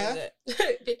half was and really half.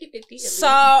 good. 50-50. So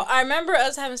I remember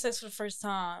us having sex for the first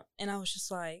time, and I was just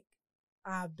like,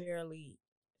 I barely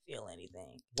feel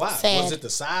anything. Why? Sad. Was it the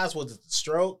size? Was it the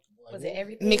stroke? Like, Was it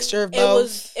everything? Mixture of It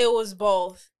both. was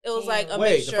both. It was like a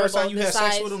Wait, mixture the first of time both you the had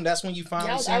size. sex with him, that's when you Y'all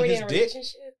finally was seen already his in a dick?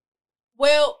 relationship?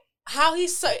 Well, how he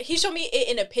showed me it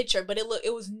in a picture, but it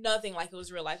was nothing like it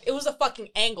was real life. It was a fucking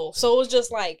angle, so it was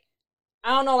just like I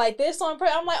don't know, like this on.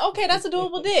 I'm like, okay, that's a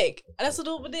doable dick. That's a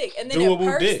doable dick. And then in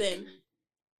Doable person, dick.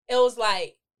 it was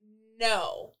like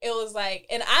no. It was like,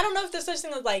 and I don't know if there's such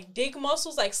thing as like dick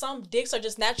muscles. Like some dicks are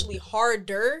just naturally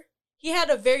harder. He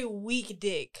had a very weak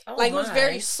dick. Oh Like it was my.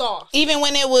 very soft. Even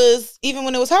when it was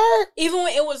hard. Even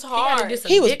when it was hard.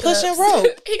 He was pushing rope.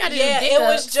 He got to Yeah, do dick it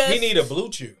was ups. just He need a blue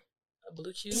chew. A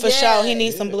blue chew. For sure, he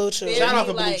needs some blue chew. Very, Shout out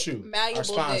to Blue like, Chew, malleable our dick.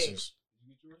 sponsors.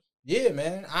 Yeah,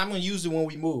 man. I'm gonna use it when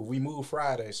we move. We move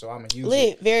Friday, so I'm gonna use Lit,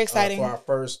 it very exciting. for our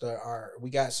first.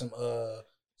 We got some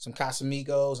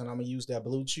Casamigos, and I'm gonna use that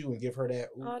Blue Chew and give her that.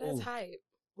 Ooh, Oh, that's ooh. hype.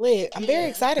 Lit. I'm very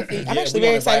excited for you. I'm Yeah, actually we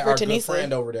very gonna excited invite for our good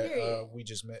friend Tanisa. over that Period. we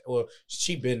just met. Well,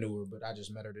 she been to her, but I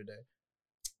just met her today.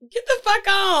 Get the fuck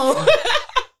on.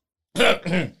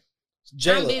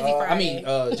 Jayla, busy I mean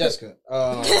Jessica.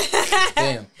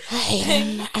 Damn. I hate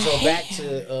him. I So hate back him.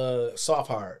 to soft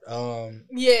hard.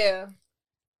 Yeah.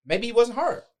 Maybe he wasn't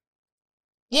hard.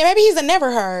 Yeah, maybe he's a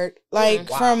never heard. Like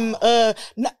Wow. from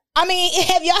I mean,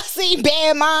 have y'all seen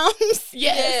Bad Moms? Yes.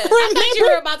 Yeah. I thought you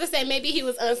were about to say maybe he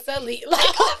was unsullied. Like,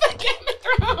 oh, Game of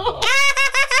Thrones.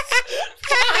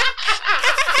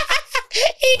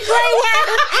 Eat Grey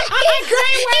Worm. Eat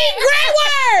Grey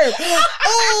Worm.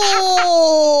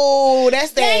 Oh,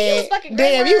 that's Damn, you that. was fucking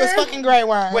Grey Damn, you was Worm. fucking Grey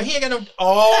Worm. Well, he ain't got no. Oh,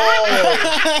 all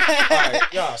right,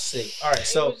 y'all sick. All right, It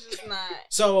so was just not.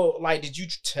 so like, did you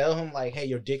tell him like, hey,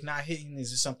 your dick not hitting?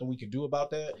 Is this something we could do about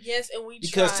that? Yes, and we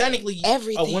Because tried. technically,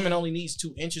 Everything. a woman only needs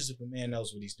 2 inches if a man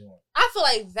knows what he's doing. I feel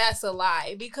like that's a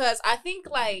lie because I think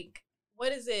like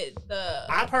what is it?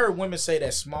 I've heard women say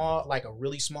that small, like a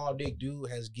really small dick dude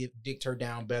has dicked her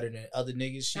down better than other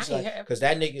niggas. She's I like, ain't heard because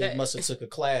that nigga that. must have took a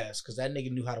class, because that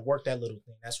nigga knew how to work that little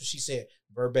thing. That's what she said,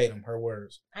 verbatim, her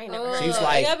words. I ain't never Oh, heard She was that.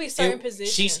 like, it gotta be certain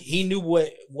positions. He knew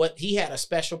what he had a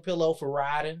special pillow for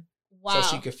riding, wow.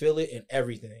 so she could feel it and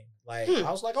everything. Like I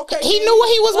was like, okay, He knew what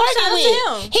he was Well, working shout out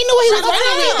with. to him. He knew what he was Shout out to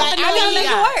working with. him. Like, I I mean, mean, make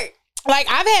it work. like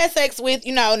I've had sex with,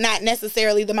 not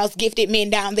necessarily the most gifted men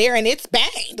down there, and it's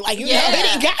banged. Like, it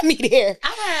ain't got me there. I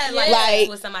had Like- like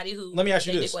with somebody who Let me ask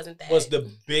you their this: dick wasn't that.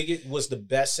 was the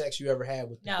best sex you ever had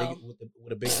with the No.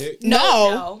 with a big dick?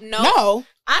 No. No.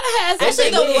 I had They sex say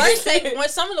Actually, the women- worst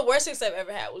sex, some of the worst sex I've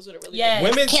ever had was with a really Yeah.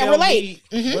 big Women Can't tell relate.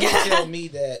 me, Mhm. women tell me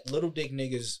that little dick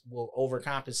niggas will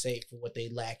overcompensate for what they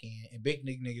lack in, and big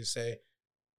dick niggas say,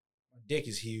 "My dick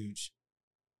is huge.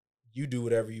 You do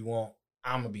whatever you want.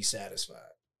 I'm gonna be satisfied."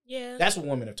 Yeah, That's what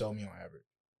women have told me on average.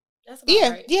 that's about Yeah,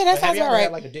 right. yeah, that But have sounds you about ever had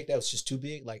right. like a dick that was just too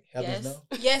big, like heavens Yes.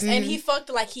 no? Yes, and Mhm. he fucked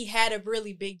like he had a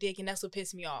really big dick, and that's what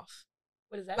pissed me off.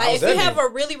 What is that? How Like, does if you that have mean? a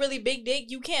really, really big dick,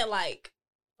 you can't like.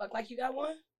 Fuck like you got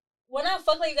one? Well, not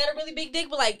fuck like you got a really big dick,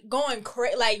 but like going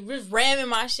crazy, like just ramming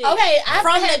my shit. Okay, I've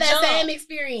From had the that jump. same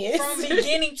experience. From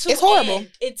beginning to It's horrible.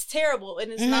 end. It's terrible,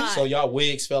 and it's Mhm. not. So y'all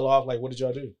wigs fell off. Like, what did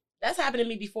y'all do? That's happened to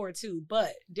me before too,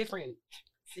 but different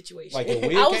situation. Like a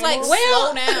wig I was came like, off? Well,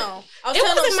 slow down. I was it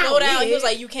telling him wasn't my slow down. He wig. was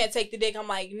like, you can't take the dick. I'm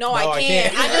like, no, No, I I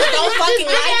can't. can't. I just don't fucking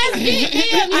like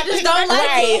it. I just don't like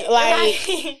Right, it.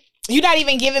 like- You're not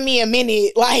even giving me a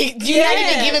minute. Like, you're not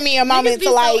even Yeah. giving me a moment be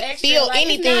to so like extra, feel like, it's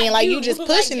anything. not Like, you. you just Like,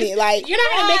 pushing it. Like, You're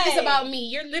not gonna make this Right. about me.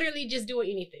 You're literally just doing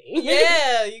anything.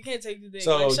 Yeah, you can't take the dick.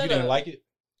 So Like, you shut didn't up. like it?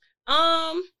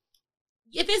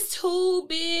 If it's too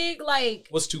big, like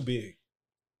What's too big?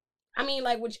 I mean,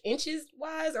 like which inches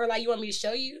wise, or like you want me to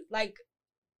show you? Like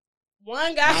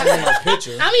one guy. I don't want no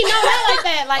picture. I mean, no, not like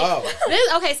that. Like Oh.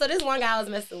 this. Okay, so this one guy I was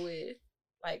messing with.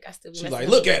 Like I still be She's messing like, with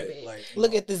look him at a it. bit. Like,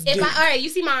 look at this If dude. all right, you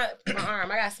see my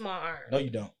arm. I got a small arm. no, you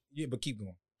don't. Yeah, but keep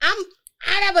going. I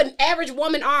have an average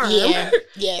woman arm. Yeah.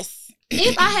 Yes.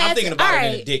 If I had I'm thinking to, about all it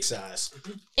in a right, dick size.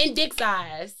 in dick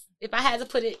size, if I had to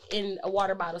put it in a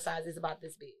water bottle size, it's about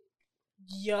this big.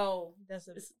 Yo, that's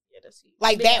a that's huge.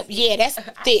 Like Big that. ass dick. Yeah, that's I'll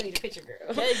show you the thick. picture, girl.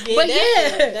 Yeah, But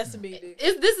that's yeah. that's a big dick.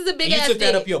 This is a big You ass took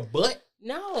dick. that up your butt?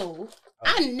 No. Oh.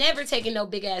 I never taken no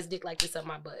big ass dick like this up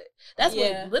my butt. That's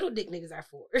Yeah. what little dick niggas are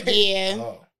for. Yeah.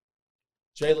 Oh.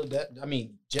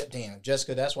 Jayla, damn,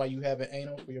 Jessica, that's why you have an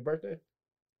anal for your birthday?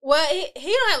 Well,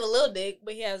 he don't have a little dick,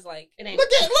 but he has like It ain't. Look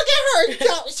at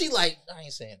her. She like, I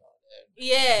ain't saying all that.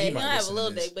 yeah, He he might don't have a listen to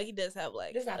little this. dick, but he does have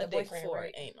like This not a the dick boyfriend, for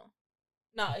right? anal.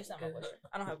 No, it's not my boyfriend.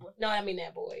 I don't have a boyfriend. No, I mean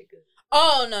that boy.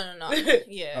 Oh no.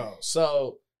 Yeah. Oh,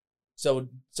 so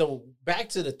back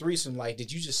to the threesome. Like,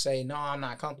 did you just say no? I'm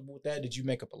not comfortable with that. Did you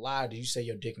make up a lie? Did you say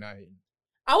your dick not hitting?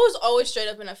 I was always straight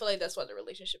up, and I feel like that's why the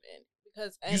relationship ended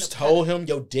because I You ended up told him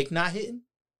your dick not hitting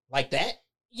like that?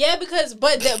 Yeah, because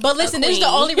but listen, this is the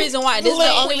queen. only reason why. This is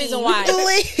the only reason why.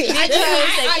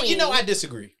 I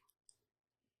disagree.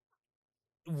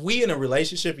 We in a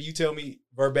relationship, and you tell me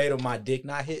verbatim my dick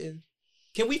not hitting.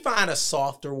 Can we find a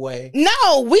softer way?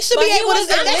 No, we should But be he able to. wasn't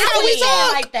That's how we listening.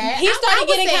 talk. like that. He I started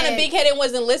was getting kind of saying- big headed and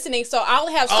wasn't listening, so I'll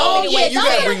have so Oh, many yeah, ways. you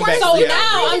gotta bring it back. So Yeah,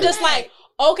 now bring I'm it just back.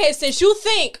 like, okay, since you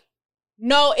think,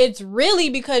 no, it's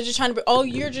really because you're trying to be, oh,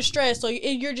 you're just stressed, or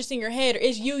you're just in your head, or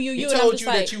it's you. He And I'm told just you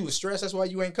like, that you was stressed. That's why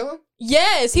you ain't come.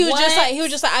 yes, he was just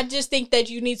What? like, I just think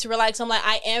that you need to relax. I'm like,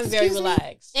 I am very Excuse me?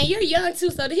 relaxed. And you're young too,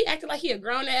 so he acted like he a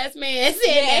grown ass man.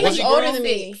 Saying Yeah, that Was he's he older grown? than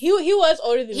me. He was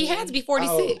older than me. He had to be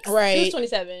 46. He was Right.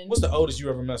 27. What's the oldest you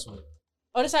ever messed with?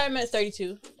 Oldest I met is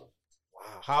 32.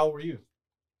 Wow. How old were you?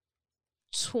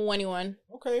 21.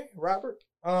 Okay, Robert.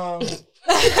 I'm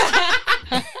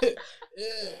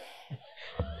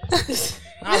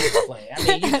just playing. I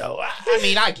mean, you know,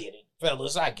 I get it,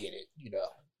 fellas. I get it. You know,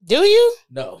 Do you?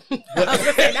 no, I was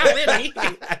gonna say, not really.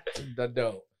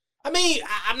 no. I mean,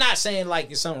 I'm not saying like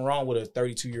there's something wrong with a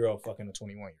 32-year-old fucking a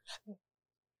 21-year-old.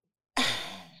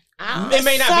 It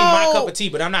may not be my So- cup of tea,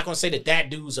 but I'm not gonna say that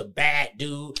dude's a bad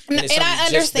dude. And it's something I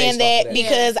just understand based off that of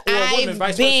because Or women,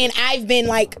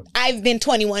 vice I've been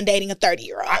 21 dating a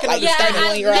 30-year-old. I can Like, Yeah, understand.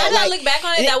 31-year-old. now that I Like, look back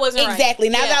on it, that wasn't right. exactly.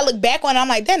 Now Yeah. that I look back on it, I'm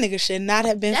like, that nigga should not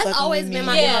have been That's fucking always with been me.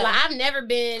 my Yeah. deal. Like I've never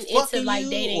been into Fucking like you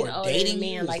dating or older dating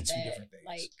you men is like two that. different things.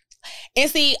 Like And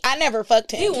see, I never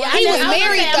fucked him. He He was- was I was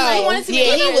married saying, I'm like, he though. wanted to be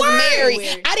Yeah, he weird. was married.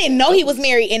 Weird. I didn't know he was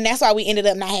married, and that's why we ended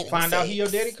up not having Find out sex. he your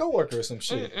daddy coworker or some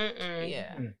shit.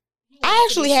 Yeah. I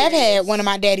actually have had one of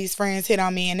my daddy's friends hit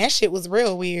on me, and that shit was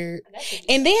real weird.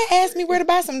 And then asked me where to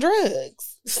buy some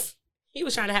drugs. He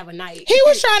was trying to have a night. He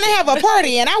was trying to have a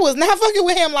party, and I was not fucking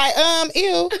with him. Like,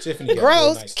 ew, Tiffany got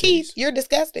gross, real nice Keith, titties. you're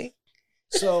disgusting.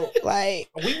 So Like,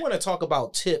 we want to talk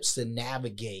about tips to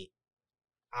navigate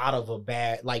out of a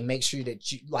bad, like make sure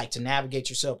that you like to navigate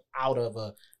yourself out of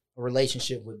a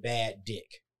relationship with bad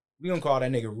dick. We gonna call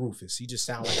that nigga Rufus. He just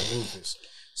sounds like a Rufus.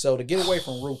 So to get away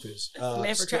from Rufus,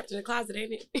 Man for trapped in the closet,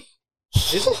 ain't it?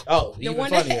 is it? Oh, The even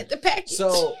one that funnier. had the package.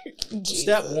 So Jesus.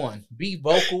 step 1, be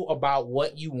vocal about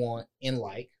what you want and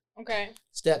like. Okay.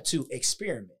 Step 2,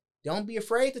 experiment. Don't be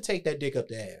afraid to take that dick up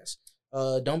the ass.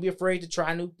 Don't be afraid to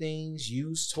try new things,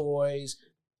 use toys,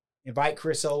 invite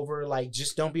Chris over. Like,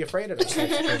 just don't be afraid of those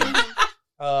types of things.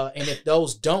 And if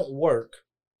those don't work,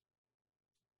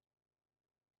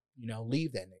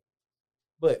 leave that nigga.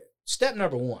 But step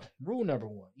number 1, rule number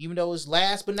 1, even though it's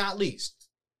last but not least,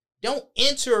 don't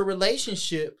enter a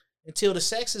relationship until the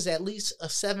sex is at least a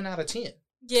 7 out of 10.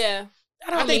 Yeah.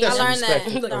 I think that's I a learned that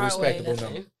respectable, the a hard way. respectable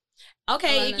number.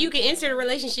 Okay, you can enter the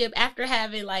relationship after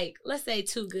having like, let's say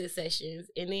 2 good sessions,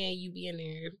 and then you be in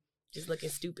there just looking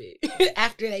stupid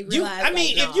after they realize.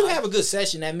 If you have a good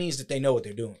session, that means that they know what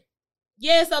they're doing.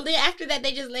 yeah, so then after that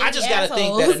they just lazy I just gotta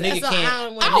think assholes. that a nigga That's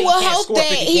can't- why I don't would can't hope score that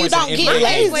 50 he points in don't the get NBA.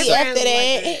 lazy Boyfriend after like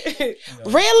that. that.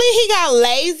 Really, he got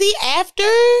lazy after?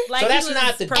 Like, So he that's was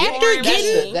not the performing.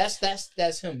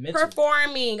 that's him mentally.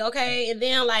 Performing, okay, and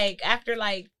then like after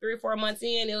like 3 or 4 months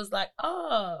in, it was like,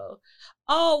 oh,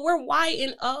 we're white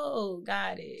and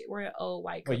got it. We're an old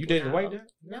white. Wait, you couple dated a white now.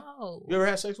 dad? No, You ever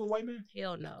had sex with a white man?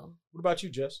 hell no. What about you,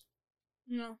 Jess?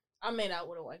 No. I made out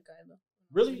with a white guy though.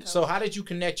 Really? So how did you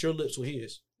connect your lips with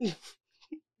his?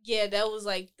 Yeah, that was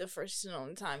like the first and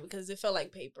only time because it felt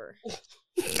like paper.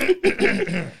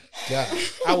 God,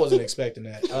 I wasn't expecting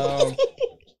that.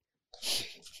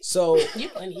 So You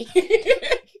funny.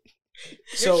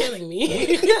 So- You're killing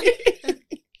me.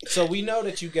 so we know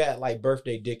that you got like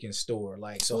birthday dick in store.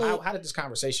 Like, so how did this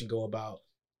conversation go about?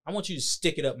 I want you to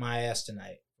stick it up my ass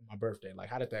tonight for my birthday. Like,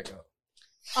 how did that go?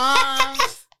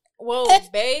 Well,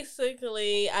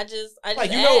 basically, I just Like,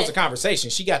 it was a conversation.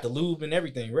 She got the lube and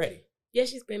everything ready. Yeah,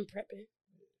 she's been prepping.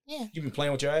 You been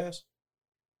playing with your ass?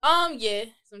 Yeah,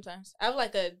 sometimes I have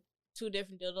like 2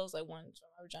 different dildos, like one for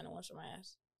my vagina, one for my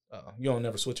ass. You don't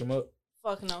never switch them up?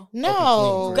 Fuck no.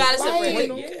 No. You gotta Like- separate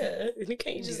it. Yeah, you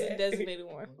can't You do just that. designated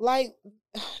one. Like,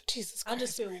 Jesus I Christ.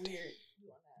 just feel weird.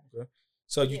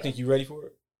 So you Yeah. think you ready for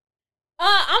it?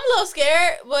 I'm a little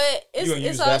scared, but You gonna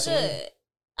use it's all Vaseline? good.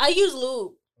 I use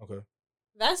lube. Okay.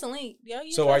 Vaseline. Y'all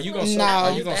use So are you gonna Vaseline? No, suck?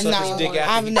 Are you gonna suck no, his dick after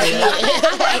I've he never.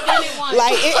 pay?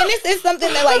 Like, and it's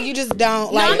something that like you just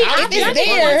don't like. I mean, if I've done it's it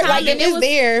one there, time like if and it it's was-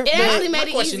 there. it but actually made My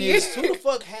it question easier. is, who the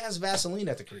fuck has Vaseline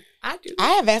at the crib? I do.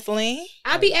 I have Vaseline.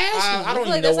 I be asking. I don't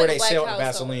feel like even know that's where like they a sell black the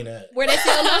house Vaseline at. Where they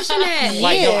sell lotion at?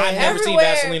 Like, no, Yeah. I've never seen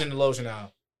Everywhere. Vaseline in the lotion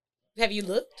aisle. Have you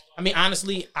looked? I mean,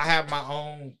 honestly, I have my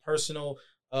own personal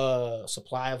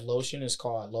supply of lotion. It's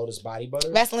called Lotus Body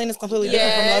Butter. Vaseline is completely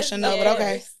different from Yes, lotion, though. But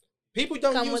okay. yes. People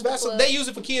don't Come use with the Vaseline. plug. They use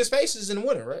it for kids' faces in the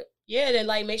winter, right? Yeah, to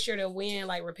like make sure the wind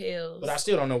like repels. But I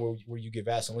still don't know where you get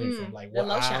Vaseline from. Like, The what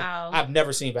lotion aisle? aisle. I've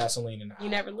never seen Vaseline in the aisle. You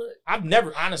never look. I've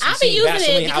never honestly I be seen using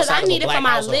Vaseline it because outside I of a need it black for my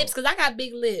household. lips because I got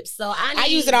big lips. So I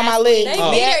use need it on my Vaseline. lips. They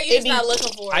Oh. be Yeah, there, you it just be- not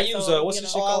looking for it. I use so, what's you the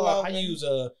know. shit called? all I over. use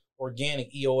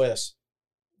organic EOS.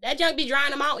 That junk be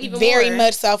drying them out even Very more.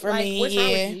 much so for Like, me. what's wrong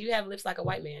Yeah. with you? You have lips like a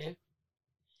white man.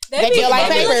 They feel like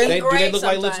My lips, paper. do they Great look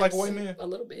like lips like a sometimes. white man? A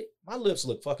little bit. My lips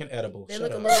look fucking edible. They Shut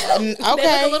look a up. little. They look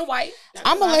Okay. a little white.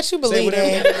 I'm gonna let you Say believe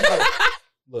whatever that. you like.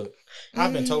 Look,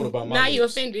 I've been told about my Now lips. you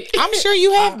offended. I'm sure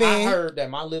you have I been. heard that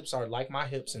my lips are like my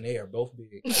hips and they are both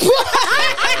big. You got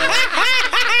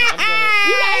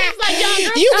lips like John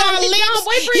Girl. You got John lips.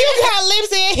 boyfriend. You got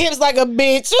lips and hips like a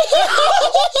bitch.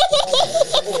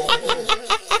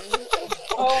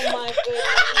 Oh my goodness.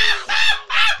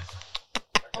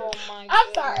 Oh my goodness.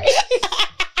 I'm sorry.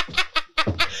 Oh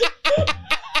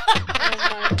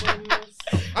my goodness.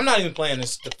 I'm not even playing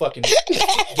the fucking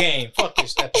game. Fuck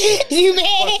this episode. You Fuck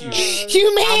mad? you. You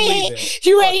I'm mad? leaving.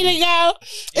 You Fuck ready to you. go?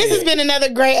 This has Yeah. been another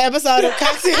great episode of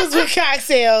Cocktails with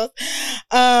Cocktails.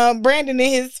 Brandon and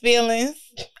his feelings.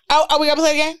 Oh, are we gonna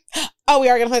play the game? Oh, we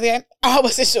are gonna play the game. I hope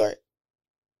it's short.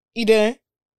 You done?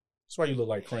 That's why you look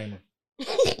like Kramer.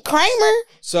 Kramer?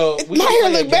 So we My gonna hair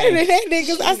play a look better game. than that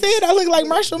nigga. I said I look like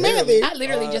Marshall Barely. Mathers. I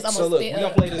literally just almost so look, spit we gonna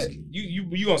up. play this.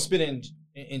 You gonna spit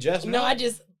in Jess? No, I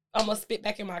just almost spit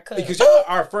back in my cup. because you're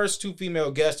our first 2 female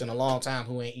guests in a long time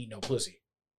who ain't eat no pussy.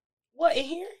 What in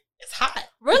here? It's hot.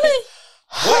 Really?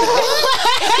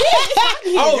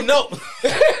 Oh no!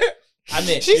 I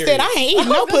meant She said, "I ain't eating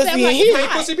no pussy in You here." ate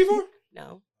pussy before?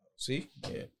 No. See,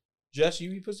 yeah. Jess,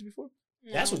 you eat pussy before?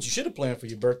 That's what you should have planned for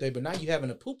your birthday, but now you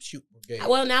having a poop shoot brigade.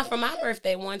 Well, now for my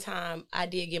birthday, one time I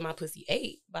did get my pussy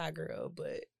ate by a girl,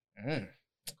 but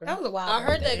that was a while. I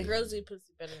heard birthday. that girls eat pussy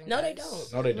better than No, they guys.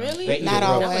 don't. No, they don't. Really? They eat Not it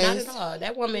raw. all. No, not Always. at all.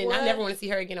 That woman, What? I never want to see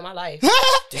her again in my life.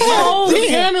 Oh, Damn.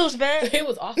 damn, it was bad. It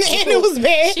was awful. And it was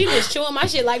bad. She was chewing my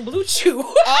shit like Blue Chew.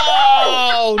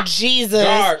 Oh, Jesus.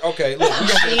 Dark. Okay, look. We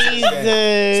gonna get into this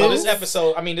game. So Jesus. this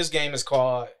episode, this game is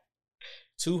called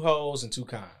Two Hoes and Two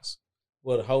Cons.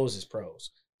 Well, the hoes is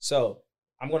pros. So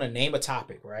I'm going to name a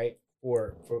topic, right,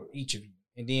 for each of you.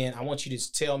 And then I want you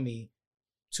to tell me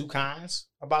two cons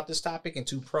about this topic and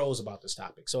two pros about this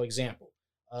topic. So example,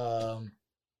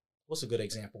 what's a good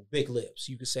example? Big lips.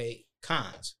 You could say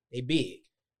cons, they big.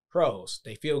 Pros,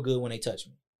 they feel good when they touch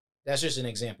me. That's just an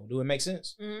example. Do it make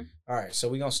sense? Mhm. All right, so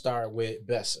we're going to start with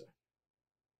Bessa.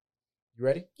 You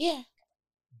ready? Yeah.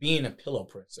 Being a pillow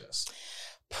princess.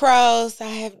 Pros,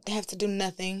 I have to do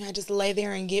nothing. I just lay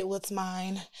there and get what's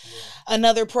mine.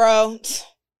 Another pro,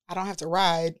 I don't have to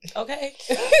ride. Okay.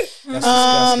 That's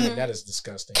disgusting. That is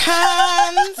disgusting.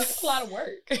 Cons. It's a lot of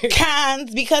work.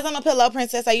 Cons, because I'm a pillow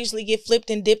princess, I usually get flipped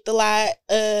and dipped a lot,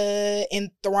 and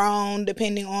thrown,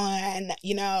 depending on, and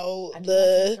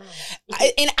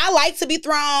I like to be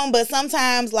thrown, but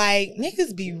sometimes, like,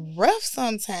 niggas be rough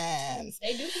sometimes.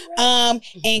 They do be right.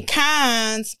 And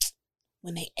cons,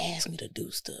 when they ask me to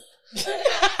do stuff.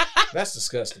 That's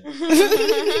disgusting.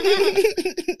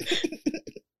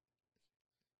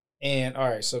 And all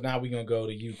right, so now we're gonna go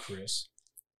to you, Chris.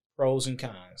 Pros and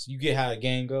cons. You get how the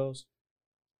game goes.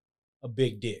 A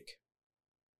big dick.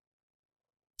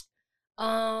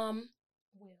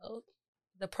 Well,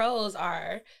 the pros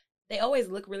are they always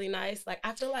look really nice. Like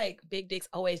I feel like big dicks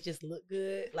always just look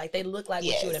good. Like they look like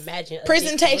what you would Yes. imagine. A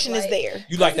Presentation dick is to look like. there.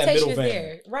 You like that middle Presentation is vein.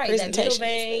 there. Right? That middle Presentation is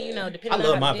vein. there. I Depending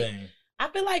love on my how big. vein. I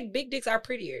feel like big dicks are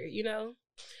prettier.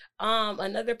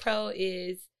 Another pro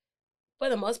is for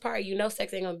the most part,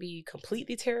 sex ain't gonna be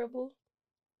completely terrible.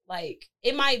 Like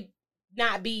it might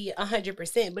not be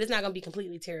 100%, but it's not gonna be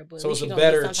completely terrible. At So it's least a you're gonna get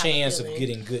better some type chance of feeling.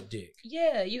 getting good dick.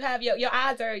 Yeah, you have your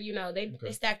odds are they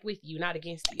Okay. stacked with you, not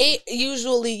against you. It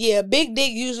usually, big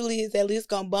dick usually is at least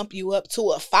gonna bump you up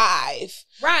to a 5,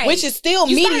 right, which is still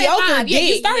You start at mediocre 5. Yeah, you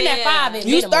dick. starting at Yeah. 5. At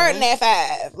You minimum. starting at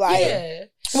 5, like, yeah.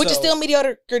 which is So- still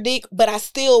mediocre dick, but I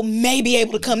still may be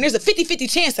able to come. There's a 50-50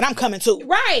 chance that I'm coming too.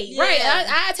 Right. Yeah.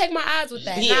 I take my odds with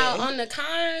that. Yeah. Now on the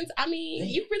cons,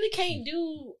 you really can't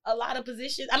do a lot of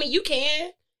positions. You can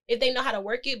if they know how to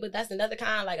work it, but that's another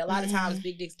kind. Like a lot of times,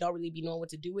 big dicks don't really be knowing what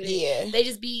to do with it. Yeah. They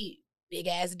just be big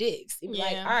ass dicks. It be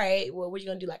like, Yeah. all right, well, what you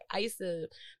gonna do? Like I used to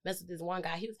mess with this one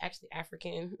guy. He was actually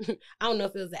African. I don't know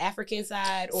if it was the African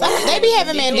side or They be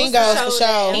having mandingos for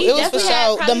sure. He It was for definitely had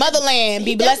sure. The probably- motherland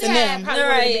be He blessing definitely had them. Probably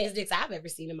one of the Right. biggest dicks I've ever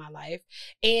seen in my life,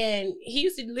 and he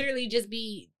used to literally just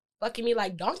be fucking me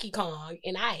like Donkey Kong,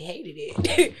 and I hated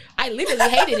it. I literally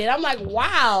hated it. I'm like,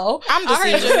 wow. I'm I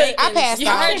heard deceived. Jamaicans. I passed You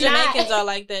I out. heard not- Jamaicans are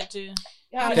like that too.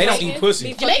 They don't eat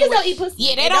pussy. Jamaicans don't eat pussy.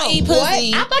 Yeah, they don't eat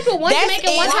pussy. I fucked with one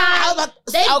Jamaican one time.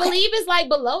 They okay. believe it's like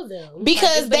below them.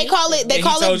 Because they call it, And they he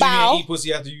call told it you bow. you didn't eat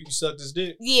pussy after you sucked his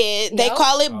dick. Yeah, they Nope.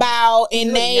 call it Oh. bow,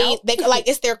 and Nope. they like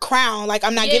it's their crown. Like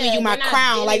I'm not Yeah, giving you my they're not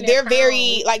crown. giving Like their they're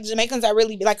very crown. like Jamaicans are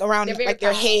really like around They're very like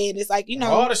their proud. head. It's like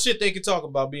All the shit they could talk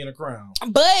about being a crown.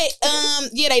 But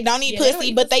yeah, they don't eat Yeah, they don't pussy,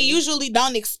 eat but they pussy. usually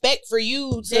don't expect for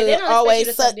you Yeah, they don't to expect always you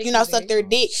to suck, suck dick either. suck their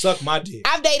dick. Suck my dick.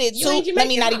 I've dated You two. ain't Let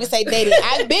me Jamaican, not huh? even say dated.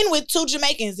 I've been with 2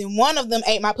 Jamaicans, and one of them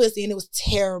ate my pussy, and it was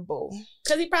terrible.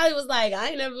 Because he probably was like, I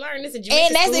ain't never learned this in Jamaican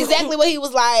And that's school. exactly what he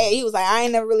was like. He was like, I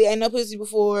ain't never really ate no pussy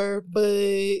before, but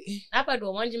I fucked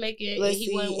with one Jamaican Let's and he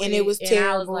see, went with and it was and I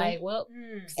was terrible. like, well,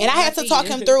 and I had to talk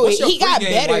him through What's it. your He got pregame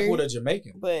better, like with a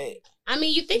Jamaican? but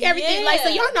you think everything like so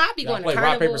y'all know I be Y'all going play to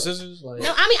rock, paper, carnivals. scissors? Like,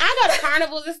 No, I go to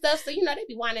carnivals and stuff, so they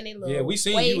be winding their little. yeah, we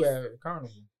seen waist. you at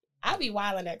carnival. I be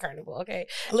wilding at carnival. Okay,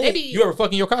 look, maybe You ever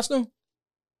fucking your costume?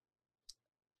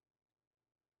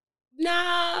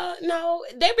 no,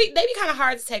 they be kind of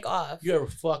hard to take off. You ever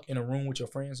fuck in a room with your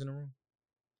friends in the room?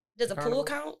 Does a Carnival? pool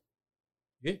count?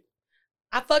 Yeah.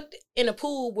 I fucked in a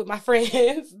pool with my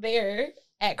friends there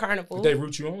at carnival. Did they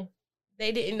root you on?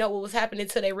 They didn't know what was happening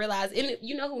until they realized. And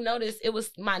you know who noticed? It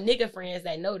was my nigga friends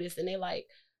that noticed, and they like,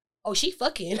 "Oh, she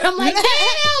fucking." I'm like,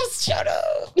 "Damn, shut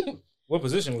up." What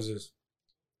position was this?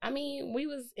 We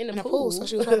was in in a a pool, so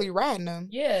she was probably riding them.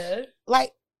 yeah.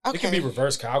 Like, It can be okay,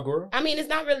 reverse cowgirl. It's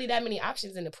not really that many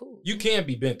options in the pool. You can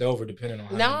be bent over depending on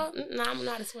how No, I'm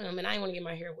not a swim, and I didn't want to get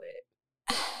my hair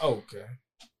wet. Okay.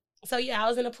 So yeah, I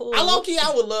was in the pool. I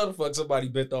would love to fuck somebody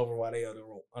bent over while they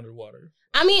underwater.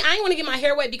 I mean, I didn't want to get my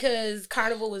hair wet because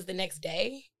carnival was the next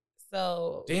day.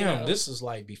 So damn, this is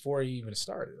like before you even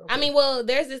started. Okay. I mean, well,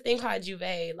 there's this thing called Juve.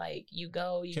 Like you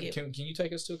go, Can you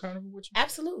take us to a carnival with you?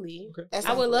 Absolutely. Okay.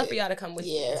 I would love for y'all to come with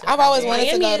me. Yeah, to I've always Carnival.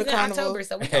 wanted to Miami go is to in Carnival. October,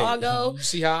 so we can all go. You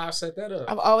see how I set that up?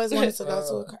 I've always wanted to go to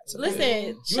a carnival. Listen,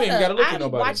 You shut ain't even gotta up. look at I'm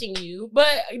nobody. watching you, but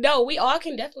no, we all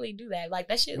can definitely do that. Like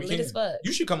that shit We lit can. as fuck.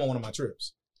 You should come on one of my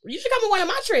trips. You should come on one of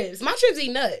my trips. My trips be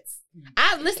nuts.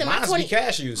 I listen. Mine's My be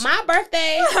cashews. My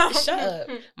birthday. Shut up.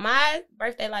 My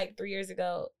birthday, like 3 years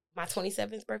ago. My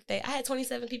 27th birthday. I had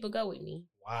 27 people go with me.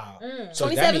 Wow. Mm. So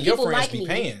that 27 means your people friends like be me.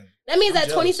 paying. That means I'm that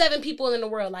jealous. 27 people in the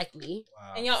world like me.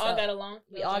 Wow. And y'all all So, got along.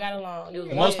 We all got along. It was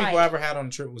The one most people fight. I ever had on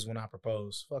the trip was when I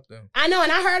proposed. Fuck them. I know,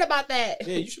 and I heard about that.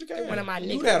 Yeah, you should have came. One of my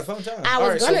You niggas. would have had a fun time. I All was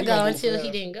right, so gonna we go do until for he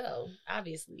that. didn't go.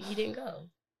 Obviously, he didn't go.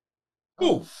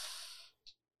 Who?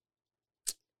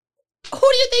 Who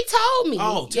do you think told me?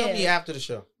 Oh, tell Yeah. me after the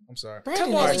show. I'm sorry. Brandon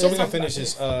Come All on, right, is so we we're just gonna talk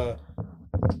finish about this.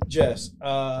 Jess,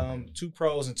 2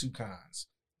 pros and 2 cons.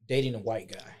 Dating a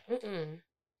white guy.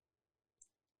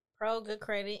 Pro, good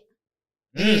credit.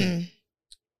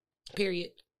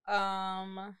 Period.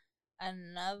 Another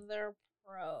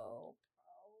pro.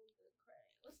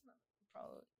 What's another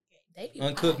pro? They be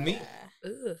Uncooked wild. meat.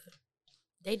 Ugh.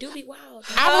 They do be wild.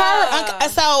 I've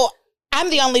heard. So I'm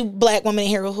the only black woman in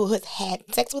here who has had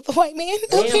sex with a white man.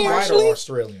 Damn, white or Apparently,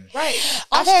 Australian? Right.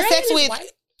 I've had Australian sex is with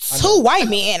white. 2 white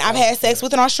men. I've had sex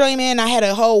with an Australian man. And I had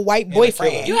a whole white Yeah,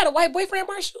 boyfriend. You had a white boyfriend,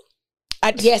 Marshall?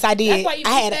 Yes, I did. That's why you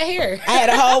I fixed that hair. had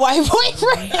a whole white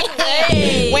boyfriend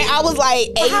Hey. when I was like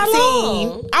 18. how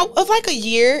long? I was like a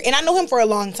year, and I knew him for a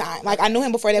long time. Like I knew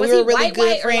him before that. Was We he were really white, good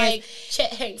white, friends. or like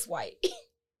Chet Hanks white?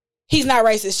 He's not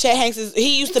racist. Chet Hanks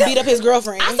he used to beat up his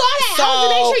girlfriend. I saw that. I was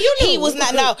making sure you knew. He was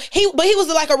not. No, but he was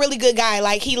like a really good guy.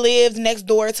 Like he lived next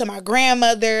door to my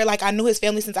grandmother. Like I knew his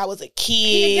family since I was a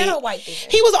He kid. a ghetto white thing.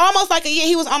 He was almost like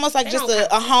he was almost like They just don't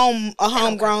count. a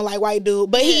homegrown like white dude.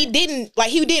 But he Yeah. didn't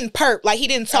perp. Like he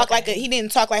didn't talk he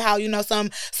didn't talk like how some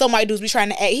white dudes be trying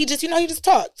to act. He just he just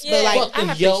talked. Yeah. But like Fuck them,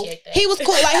 I yo. appreciate that. he was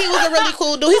cool. Like he was a really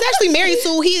cool dude. He's actually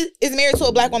he is married to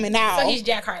a black woman now. So he's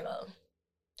Jack Harlow.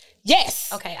 Yes.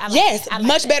 Okay, I like yes. that. I like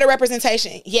Much that. better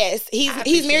representation. Yes. I He's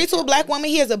appreciate married to a that. black woman.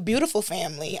 He has a beautiful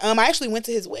family. I actually went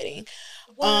to his wedding.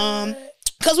 What?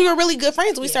 Because we were really good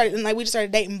friends. We Yeah. started and we just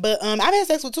started dating. But I've had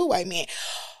sex with 2 white men.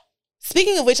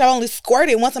 Speaking of which, I've only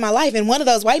squirted once in my life, and one of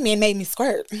those white men made me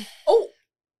squirt. Oh.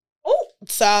 Oh.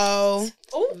 So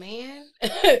Oh man.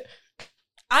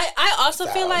 I also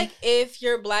So. feel like if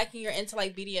you're black and you're into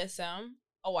like BDSM,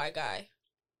 a white guy.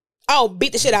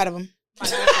 beat the shit out of him. Might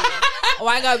be for you. A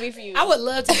white guy be for you. I would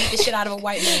love to beat the shit out of a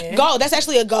white man. Goal. That's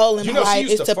actually a goal in You my know, she life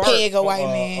used is to to fart peg a on, white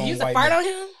on man. You used white to fart men. on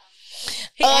him?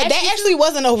 He asked That you actually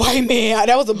wasn't a white man.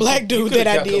 That was a black dude could've that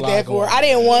I kept a did lie that for. going. I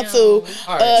didn't want to. No.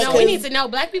 All right, No, so- we need to know.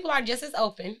 Black people are just as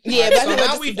open. Yeah, All black right, people so now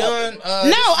just- we done.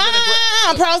 No,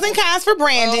 pros and cons for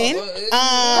Brandon.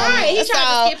 Right, he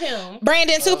tried to so, skip him.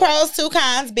 Brandon, 2 pros, 2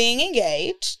 cons, being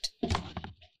engaged.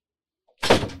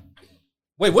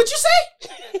 Wait, what'd you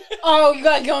say? Oh, you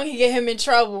gotta go and get him in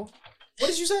trouble. What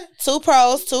did you say? 2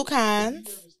 pros, 2 cons.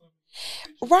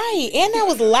 Right, and that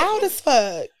was loud as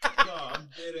fuck. No, I'm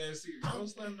dead ass serious. Don't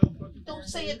slam no fucking Don't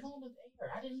say it on the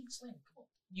air. I didn't even slam it. Come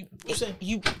on.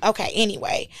 You okay?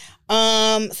 Anyway,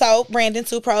 so Brandon,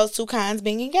 2 pros, 2 cons,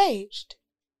 being engaged.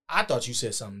 I thought you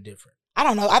said something different. I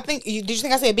don't know. I think did you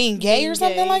think I said being gay or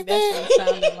something like That's that? what it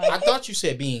sounded like. I thought you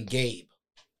said being Gabe.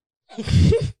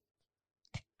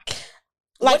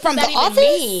 Like What from does The that even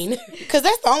Office? mean? Because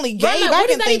that's the only Gabe Right, like, I what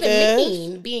can does that think even of.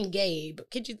 mean? Being Gabe.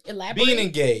 Could you elaborate? Being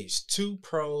engaged, 2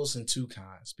 pros and 2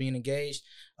 cons. Being engaged,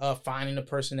 finding a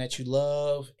person that you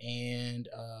love and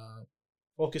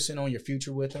focusing on your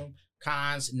future with them.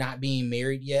 Cons, not being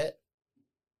married yet.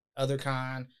 Other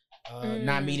con,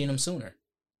 not meeting them sooner.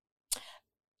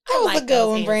 That was like a good those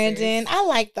one, Brandon. answers. I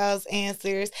like those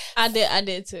answers. I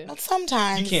did too.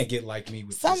 Sometimes You can't get like me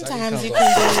with this. I Sometimes come you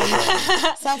off can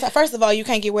like- Sometimes, first of all, you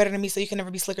can't get wetter than me, so you can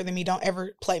never be slicker than me. Don't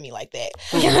ever play me like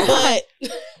that.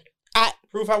 But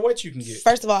Prove how wet you can get.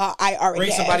 first of all, I already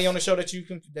Bring somebody have. on the show that you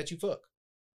fuck.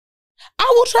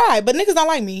 I will try, but niggas don't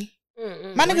like me.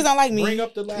 Mm-mm. My niggas don't like me. Bring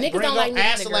up the last. Niggas Bring don't up, like me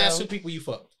ask either, the last girl. 2 people you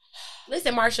fucked.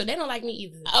 Listen, Marshall, they don't like me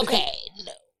either. Okay,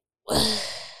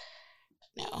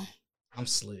 no. I'm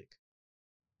slick.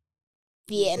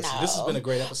 Yeah, Listen, no. this has been a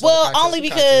great episode. Well, of Cocktails only and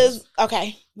because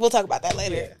okay, we'll talk about that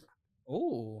later. Cocktails.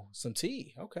 Ooh, some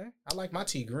tea. Okay, I like my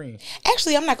tea green.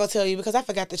 Actually, I'm not gonna tell you because I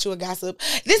forgot that you a gossip.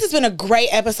 This has been a great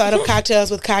episode of Cocktails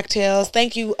with Cocktails.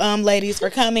 Thank you, ladies, for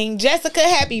coming. Jessica,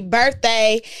 happy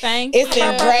birthday! Thank It's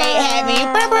been you. great having you.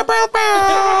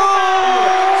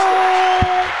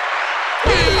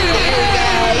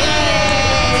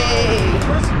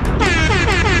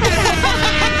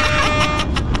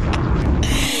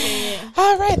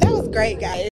 night, guys.